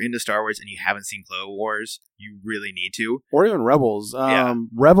honestly, if you're into Star Wars and you haven't seen Clone Wars, you really need to. Or even Rebels.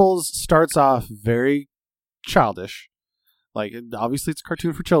 Rebels starts off very childish. Like obviously it's a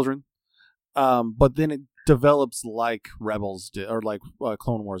cartoon for children. But then it develops like Rebels did, or like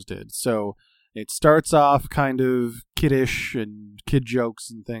Clone Wars did. So it starts off kind of kiddish and kid jokes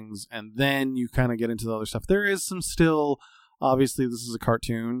and things, and then you kind of get into the other stuff. There is some still, obviously this is a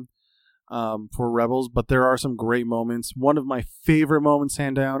cartoon for Rebels, but there are some great moments. One of my favorite moments,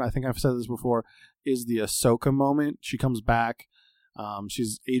 hand down, I think I've said this before, is the Ahsoka moment. She comes back.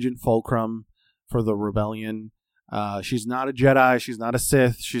 She's Agent Fulcrum for the Rebellion. She's not a Jedi. She's not a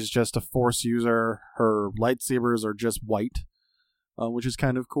Sith. She's just a Force user. Her lightsabers are just white, which is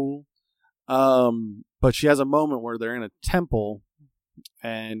kind of cool. But she has a moment where they're in a temple,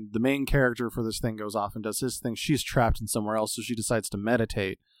 and the main character for this thing goes off and does his thing. She's trapped in somewhere else, so she decides to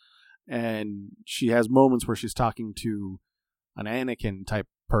meditate. And she has moments where she's talking to an Anakin type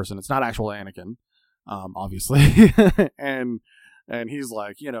person. It's not actual Anakin, obviously. and he's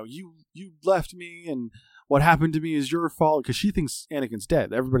like, you left me, and what happened to me is your fault, because she thinks Anakin's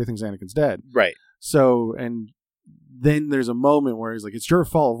dead. Everybody thinks Anakin's dead. Right. So, and then there's a moment where he's like, it's your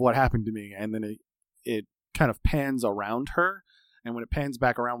fault of what happened to me. And then it kind of pans around her. And when it pans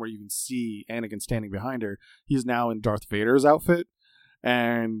back around where you can see Anakin standing behind her, he's now in Darth Vader's outfit.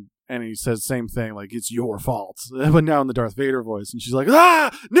 And he says the same thing, like, it's your fault. But now in the Darth Vader voice. And she's like,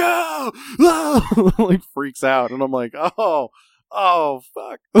 no! Like, freaks out. And I'm like, oh,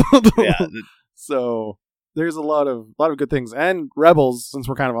 fuck. Yeah. So there's a lot of good things. And Rebels, since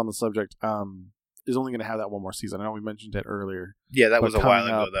we're kind of on the subject, is only going to have that one more season. I know we mentioned it earlier. Yeah, that was a while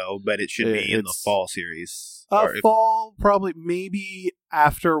ago, though, but it should be in the fall series. Fall, probably, maybe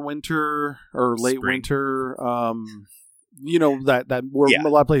after winter or late winter. That where a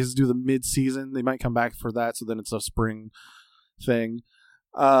lot of places do the mid-season. They might come back for that, so then it's a spring thing.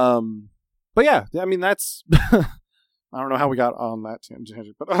 But yeah, I mean, that's... I don't know how we got on that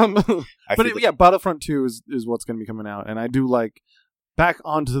tangent, but Battlefront 2 is what's going to be coming out, and I do like, back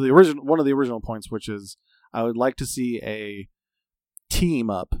onto the original, one of the original points, which is I would like to see a team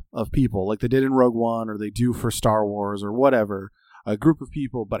up of people like they did in Rogue One, or they do for Star Wars or whatever, a group of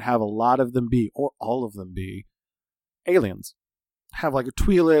people, but have a lot of them be, or all of them be, aliens. Have like a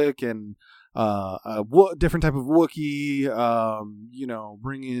Twi'lek and a different type of Wookiee.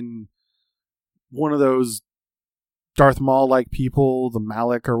 Bring in one of those Darth Maul-like people, the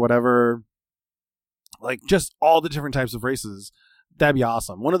Malak or whatever. Like, just all the different types of races. That'd be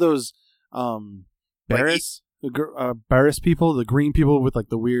awesome. One of those Barris people, the green people with like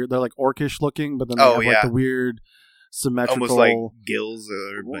the weird, they're like orcish looking, but then they have like the weird symmetrical, almost like gills,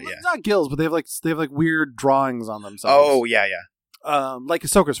 not gills, but they have like weird drawings on themselves. Oh yeah. Like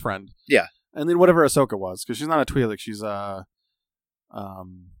Ahsoka's friend. Yeah. And then whatever Ahsoka was, because she's not a Twi'lek, she's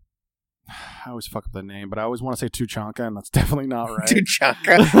I always fuck up the name, but I always want to say Tuchanka, and that's definitely not right.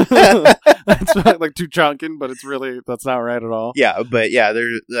 Tuchanka. That's right, like Tuchankin, but that's not right at all. Yeah, but yeah,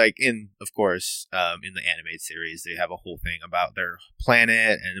 they're like in the animated series, they have a whole thing about their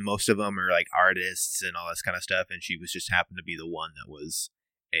planet, and most of them are like artists and all this kind of stuff, and she was just happened to be the one that was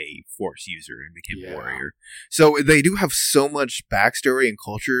a Force user and became a warrior. So they do have so much backstory and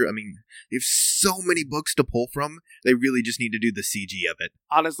culture. I mean, they have so many books to pull from. They really just need to do the CG of it.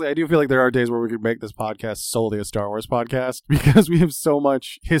 Honestly, I do feel like there are days where we could make this podcast solely a Star Wars podcast, because we have so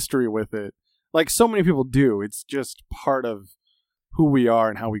much history with it. Like so many people do. It's just part of who we are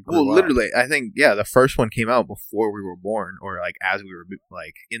and how we grew up. Well, literally, I think, the first one came out before we were born, or like as we were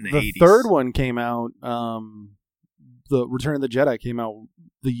like in the 80s. The third one came out, the Return of the Jedi came out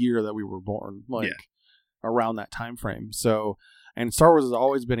the year that we were born, around that time frame. So, and Star Wars has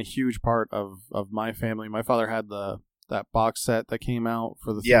always been a huge part of my family. My father had that box set that came out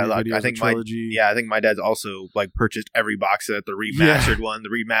for the videos trilogy. I think my dad's also like purchased every box set, the remastered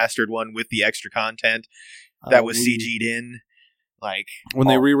one with the extra content that was CG'd in. Like when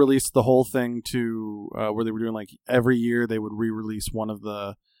they re-released the whole thing to where they were doing like every year they would re-release one of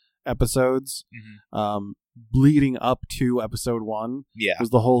the episodes. Leading up to episode 1 was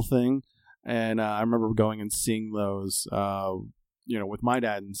the whole thing, and I remember going and seeing those with my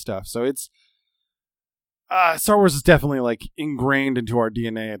dad and stuff. So it's Star Wars is definitely like ingrained into our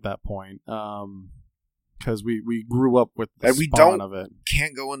DNA at that point, because we grew up with the spawn of it.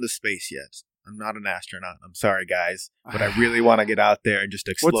 Can't go into space yet. I'm not an astronaut. I'm sorry, guys, but I really want to get out there and just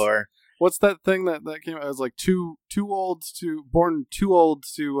explore. What's that thing that came out? It was like born too old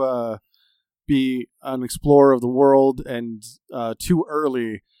to be an explorer of the world and too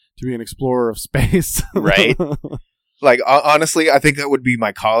early to be an explorer of space. Right? Like, honestly, I think that would be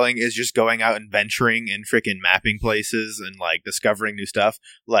my calling, is just going out and venturing and freaking mapping places and, like, discovering new stuff.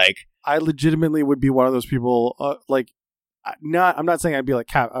 Like, I legitimately would be one of those people, I'm not saying I'd be like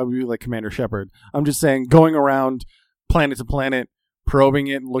Cap, I would be like Commander Shepard. I'm just saying going around planet to planet, probing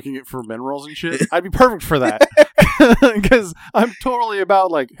it and looking at for minerals and shit. I'd be perfect for that. Because I'm totally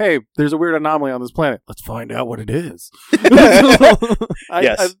about like, hey, there's a weird anomaly on this planet. Let's find out what it is.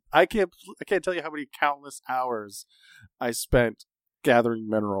 Yes. I can't tell you how many countless hours I spent gathering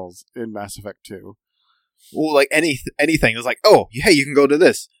minerals in Mass Effect 2. Well, like anything. It was like, oh, hey, you can go to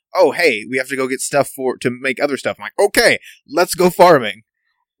this. Oh, hey, we have to go get stuff to make other stuff. I'm like, okay, let's go farming.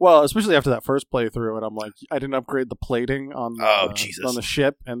 Well, especially after that first playthrough, and I'm like, I didn't upgrade the plating on the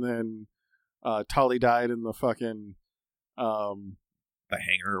ship, and then Tali died in the fucking the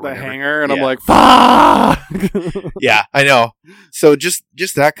hangar, and yeah. I'm like, fuck. Yeah, I know. So just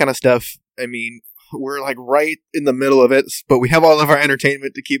that kind of stuff. I mean, we're like right in the middle of it, but we have all of our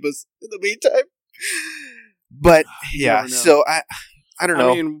entertainment to keep us in the meantime. But yeah, so I don't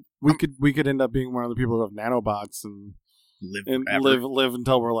know. I mean, we could end up being one of the people who have nanobots and live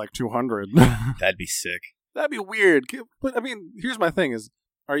until we're like 200. That'd be sick. That'd be weird. But I mean, here's my thing: is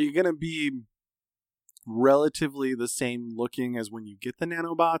are you gonna be relatively the same looking as when you get the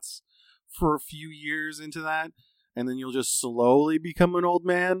nanobots for a few years into that, and then you'll just slowly become an old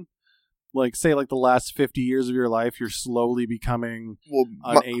man? Like, say, like the last 50 years of your life, you're slowly becoming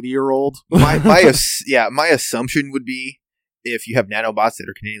an 80-year-old. My assumption would be, if you have nanobots that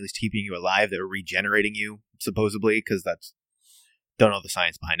are continually keeping you alive, that are regenerating you, supposedly, because don't know the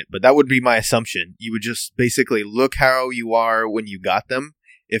science behind it, but that would be my assumption. You would just basically look how you are when you got them,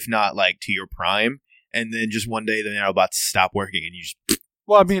 if not like to your prime, and then just one day the nanobots stop working and you just...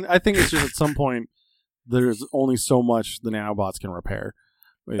 Well, I mean, I think it's just at some point there's only so much the nanobots can repair.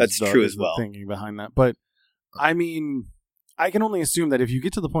 That's true as well. Thinking behind that, but I mean, I can only assume that if you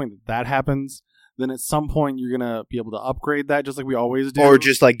get to the point that happens, then at some point you're gonna be able to upgrade that, just like we always do, or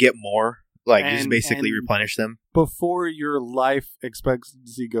just like get more, like just basically replenish them before your life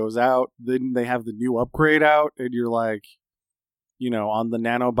expectancy goes out. Then they have the new upgrade out, and you're like, on the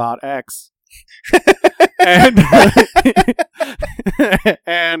Nanobot X. and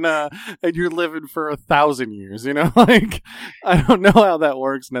and you're living for 1,000 years, like, I don't know how that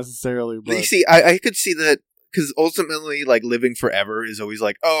works necessarily, but you see, I could see that, because ultimately, like, living forever is always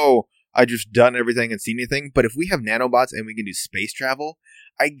like, oh, I just done everything and seen anything. But if we have nanobots and we can do space travel,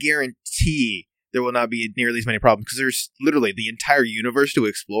 I guarantee there will not be nearly as many problems, because there's literally the entire universe to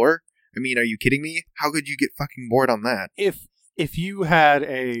explore. I mean, are you kidding me? How could you get fucking bored on that? If you had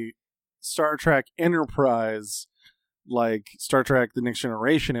a Star Trek Enterprise, like Star Trek The Next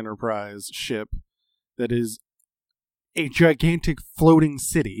Generation Enterprise ship, that is a gigantic floating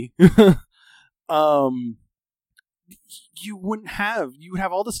city, you would have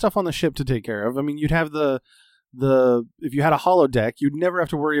all the stuff on the ship to take care of. I mean, you'd have the if you had a holodeck, you'd never have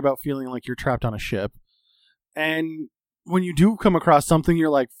to worry about feeling like you're trapped on a ship. And when you do come across something,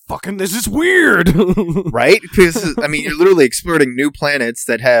 you're like, fucking, this is weird. Right? Because, I mean, you're literally exploring new planets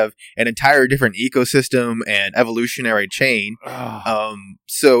that have an entire different ecosystem and evolutionary chain.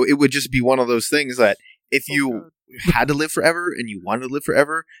 So it would just be one of those things that if you had to live forever and you wanted to live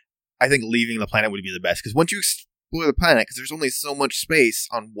forever, I think leaving the planet would be the best. Because once you explore the planet, because there's only so much space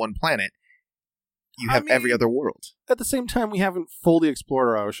on one planet, you have every other world. At the same time, we haven't fully explored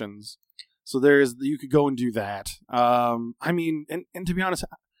our oceans. So you could go and do that. I mean, and to be honest,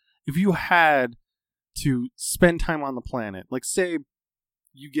 if you had to spend time on the planet, like say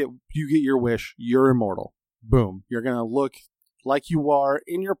you get your wish, you're immortal. Boom. You're going to look like you are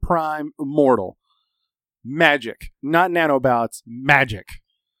in your prime, immortal. Magic. Not nanobots, magic.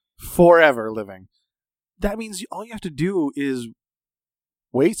 Forever living. That means all you have to do is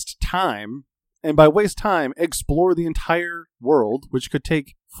waste time, and by waste time, explore the entire world, which could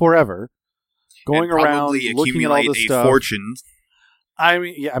take forever. Going around, looking at all this stuff. Fortune. I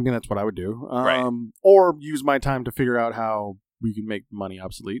mean, that's what I would do. Right. Or use my time to figure out how we can make money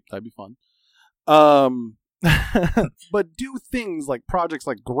obsolete. That'd be fun. But do things like projects,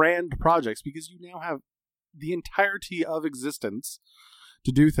 like grand projects, because you now have the entirety of existence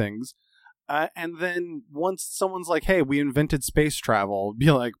to do things. And then once someone's like, hey, we invented space travel,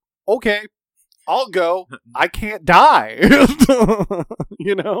 be like, okay, I'll go. I can't die.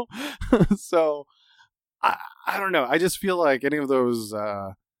 So I don't know. I just feel like any of those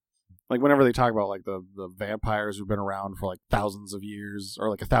Like whenever they talk about like the vampires who've been around for like thousands of years or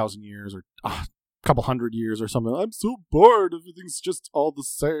like 1,000 years or a couple hundred years or something. I'm so bored. Everything's just all the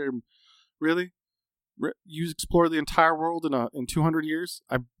same. Really? You explore the entire world in 200 years?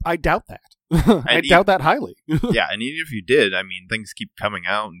 I doubt that. I doubt that highly. Yeah, and even if you did, I mean, things keep coming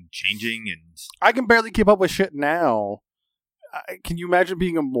out and changing, and I can barely keep up with shit now. Can you imagine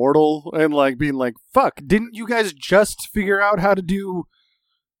being immortal and like being like, fuck, didn't you guys just figure out how to do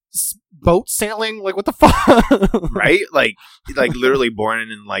boat sailing? Like, what the fuck? Right? Like literally born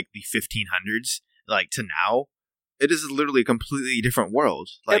in like the 1500s, like to now, it is literally a completely different world.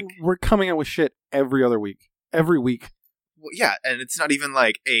 Like, and we're coming out with shit every other week. Every week. Well, yeah, and it's not even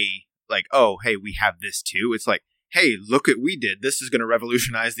like oh, hey, we have this too. It's like, hey, look what we did. This is going to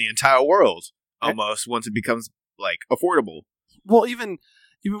revolutionize the entire world almost once it becomes like affordable. Well, even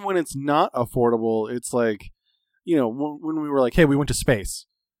when it's not affordable, it's like, you know, when we were like, hey, we went to space.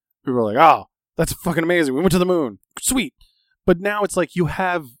 We were like, oh, that's fucking amazing. We went to the moon. Sweet. But now it's like you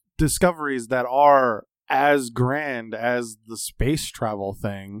have discoveries that are as grand as the space travel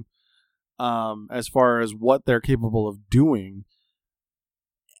thing, as far as what they're capable of doing.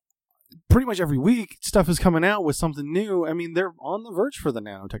 Pretty much every week, stuff is coming out with something new. I mean, they're on the verge for the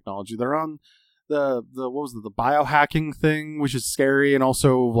nanotechnology. They're on the what was it, the biohacking thing, which is scary and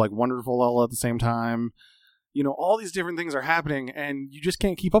also like wonderful all at the same time. You know, all these different things are happening, and you just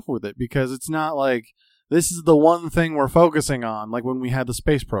can't keep up with it because it's not like this is the one thing we're focusing on. Like when we had the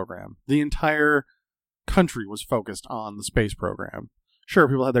space program, the entire country was focused on the space program. Sure,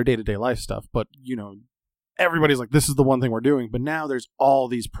 people had their day-to-day life stuff, but you know, everybody's like, this is the one thing we're doing. But now there's all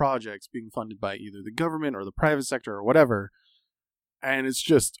these projects being funded by either the government or the private sector or whatever, and it's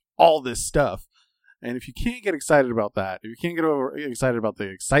just all this stuff. And if you can't get excited about that, if you can't get excited about the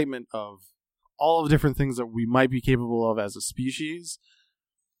excitement of all of the different things that we might be capable of as a species,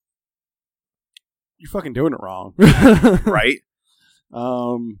 you're fucking doing it wrong. Right?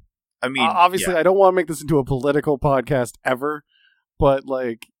 I mean, obviously, yeah. I don't want to make this into a political podcast ever, but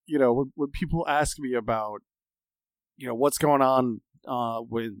like, you know, when people ask me about, you know, what's going on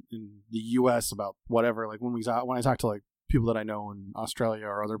in the U.S. about whatever, like when I talk to like people that I know in Australia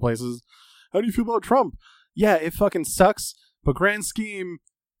or other places, how do you feel about Trump? Yeah, it fucking sucks, but grand scheme,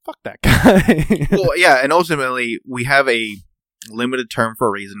 fuck that guy. Well, yeah, and ultimately, we have a limited term for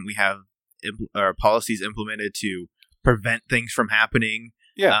a reason. We have policies implemented to prevent things from happening.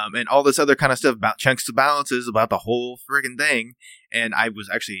 Yeah. And all this other kind of stuff about checks and balances, about the whole friggin' thing. And I was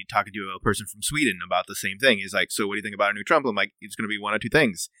actually talking to a person from Sweden about the same thing. He's like, so what do you think about a new Trump? I'm like, it's going to be one of two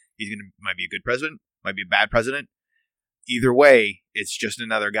things. Might be a good president, might be a bad president. Either way, it's just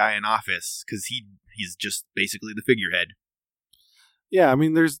another guy in office because he's just basically the figurehead. Yeah, I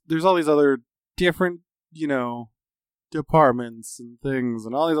mean, there's all these other different, you know, departments and things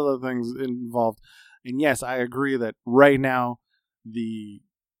and all these other things involved. And yes, I agree that right now the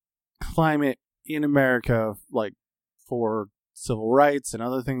climate in America, like for civil rights and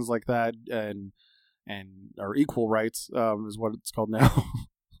other things like that, and or equal rights, is what it's called now.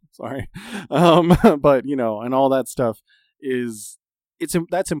 Sorry, but you know, and all that stuff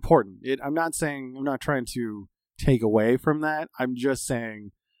that's important. I'm not trying to take away from that. I'm just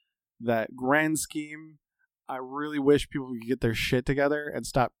saying that grand scheme, I really wish people could get their shit together and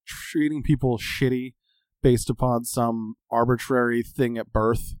stop treating people shitty based upon some arbitrary thing at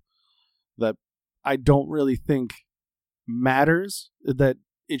birth that I don't really think matters, that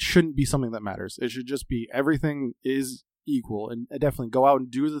it shouldn't be something that matters. It should just be everything is equal, and definitely go out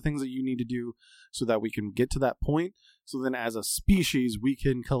and do the things that you need to do so that we can get to that point. So then as a species, we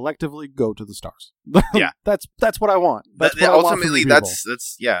can collectively go to the stars. Yeah. That's what I want. Ultimately, that's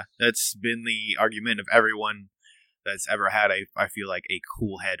been the argument of everyone that's ever had I feel like a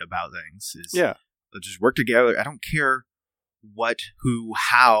cool head about things is, yeah, let's just work together. I don't care what, who,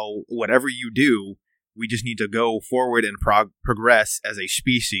 how, whatever you do, we just need to go forward and progress as a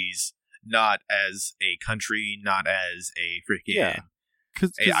species, not as a country, not as a freaking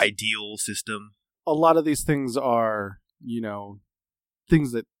ideal system. A lot of these things are, you know,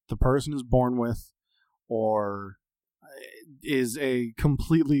 things that the person is born with, or is a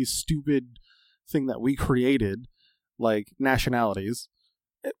completely stupid thing that we created, like nationalities.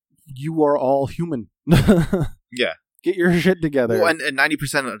 You are all human. Yeah. Get your shit together. Well, and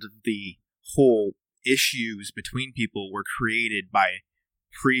 90% of the whole issues between people were created by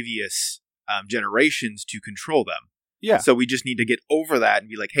previous generations to control them. Yeah. So we just need to get over that and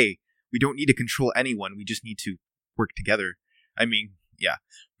be like, hey, we don't need to control anyone. We just need to work together. I mean, yeah.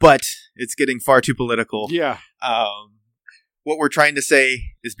 But it's getting far too political. Yeah. What we're trying to say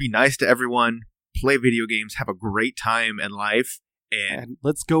is be nice to everyone, play video games, have a great time in life, And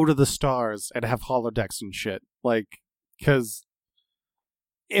let's go to the stars and have holodecks and shit. Like, because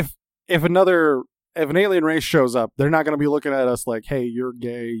if an alien race shows up, they're not going to be looking at us like, hey, you're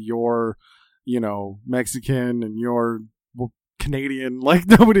gay, you're, Mexican, and you're Canadian. Like,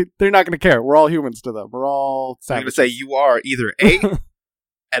 they're not going to care. We're all humans to them. We're all savages. I'm going to say you are either A,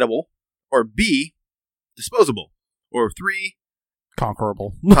 edible, or B, disposable, or 3,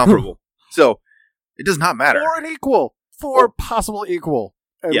 comparable. So it does not matter. Or an equal. For possible equal.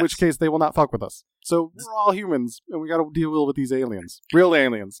 In which case they will not fuck with us. So we're all humans, and we got to deal with these aliens. Real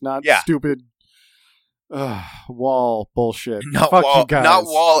aliens, not stupid wall bullshit. Not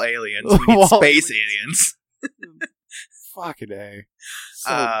wall aliens. We need space aliens. Fucking A.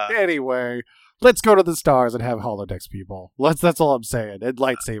 So anyway, let's go to the stars and have holodecks, people. That's all I'm saying. And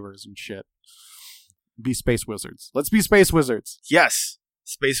lightsabers and shit. Be space wizards. Let's be space wizards. Yes.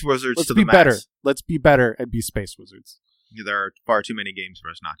 Space wizards Let's to be the max. better. Let's be better and be space wizards. There are far too many games for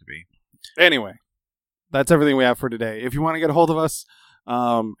us not to be. Anyway, that's everything we have for today. If you want to get a hold of us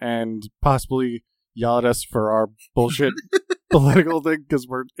and possibly yell at us for our bullshit political thing, because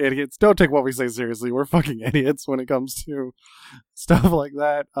we're idiots, don't take what we say seriously. We're fucking idiots when it comes to stuff like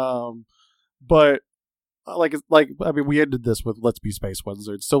that. But we ended this with let's be space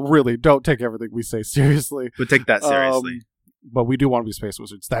wizards. So really, don't take everything we say seriously. But take that seriously. But we do want to be space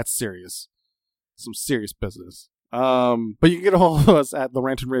wizards. That's serious. Some serious business. But you can get a hold of us at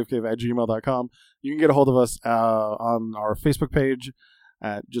therantandravecave@gmail.com. You can get a hold of us on our Facebook page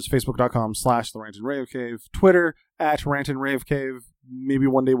at just facebook.com/therantandravecave. Twitter at rantandravecave. Maybe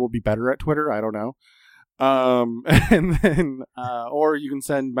one day we'll be better at Twitter. I don't know. And then, or you can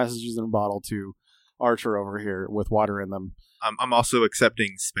send messages in a bottle to Archer over here with water in them. I'm also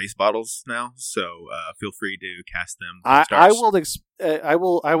accepting space bottles now, so feel free to cast them. I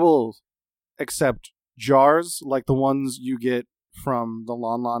will accept jars like the ones you get from the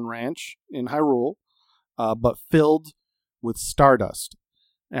Lon Lon Ranch in Hyrule, but filled with stardust.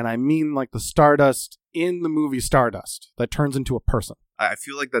 And I mean like the stardust in the movie Stardust that turns into a person. I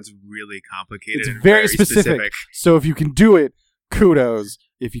feel like that's really complicated. It's very specific. So if you can do it, kudos.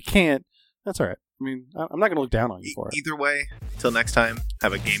 If you can't, that's all right. I mean, I'm not going to look down on you for it. Either way, till next time,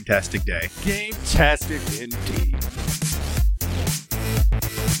 have a game-tastic day. Game-tastic indeed.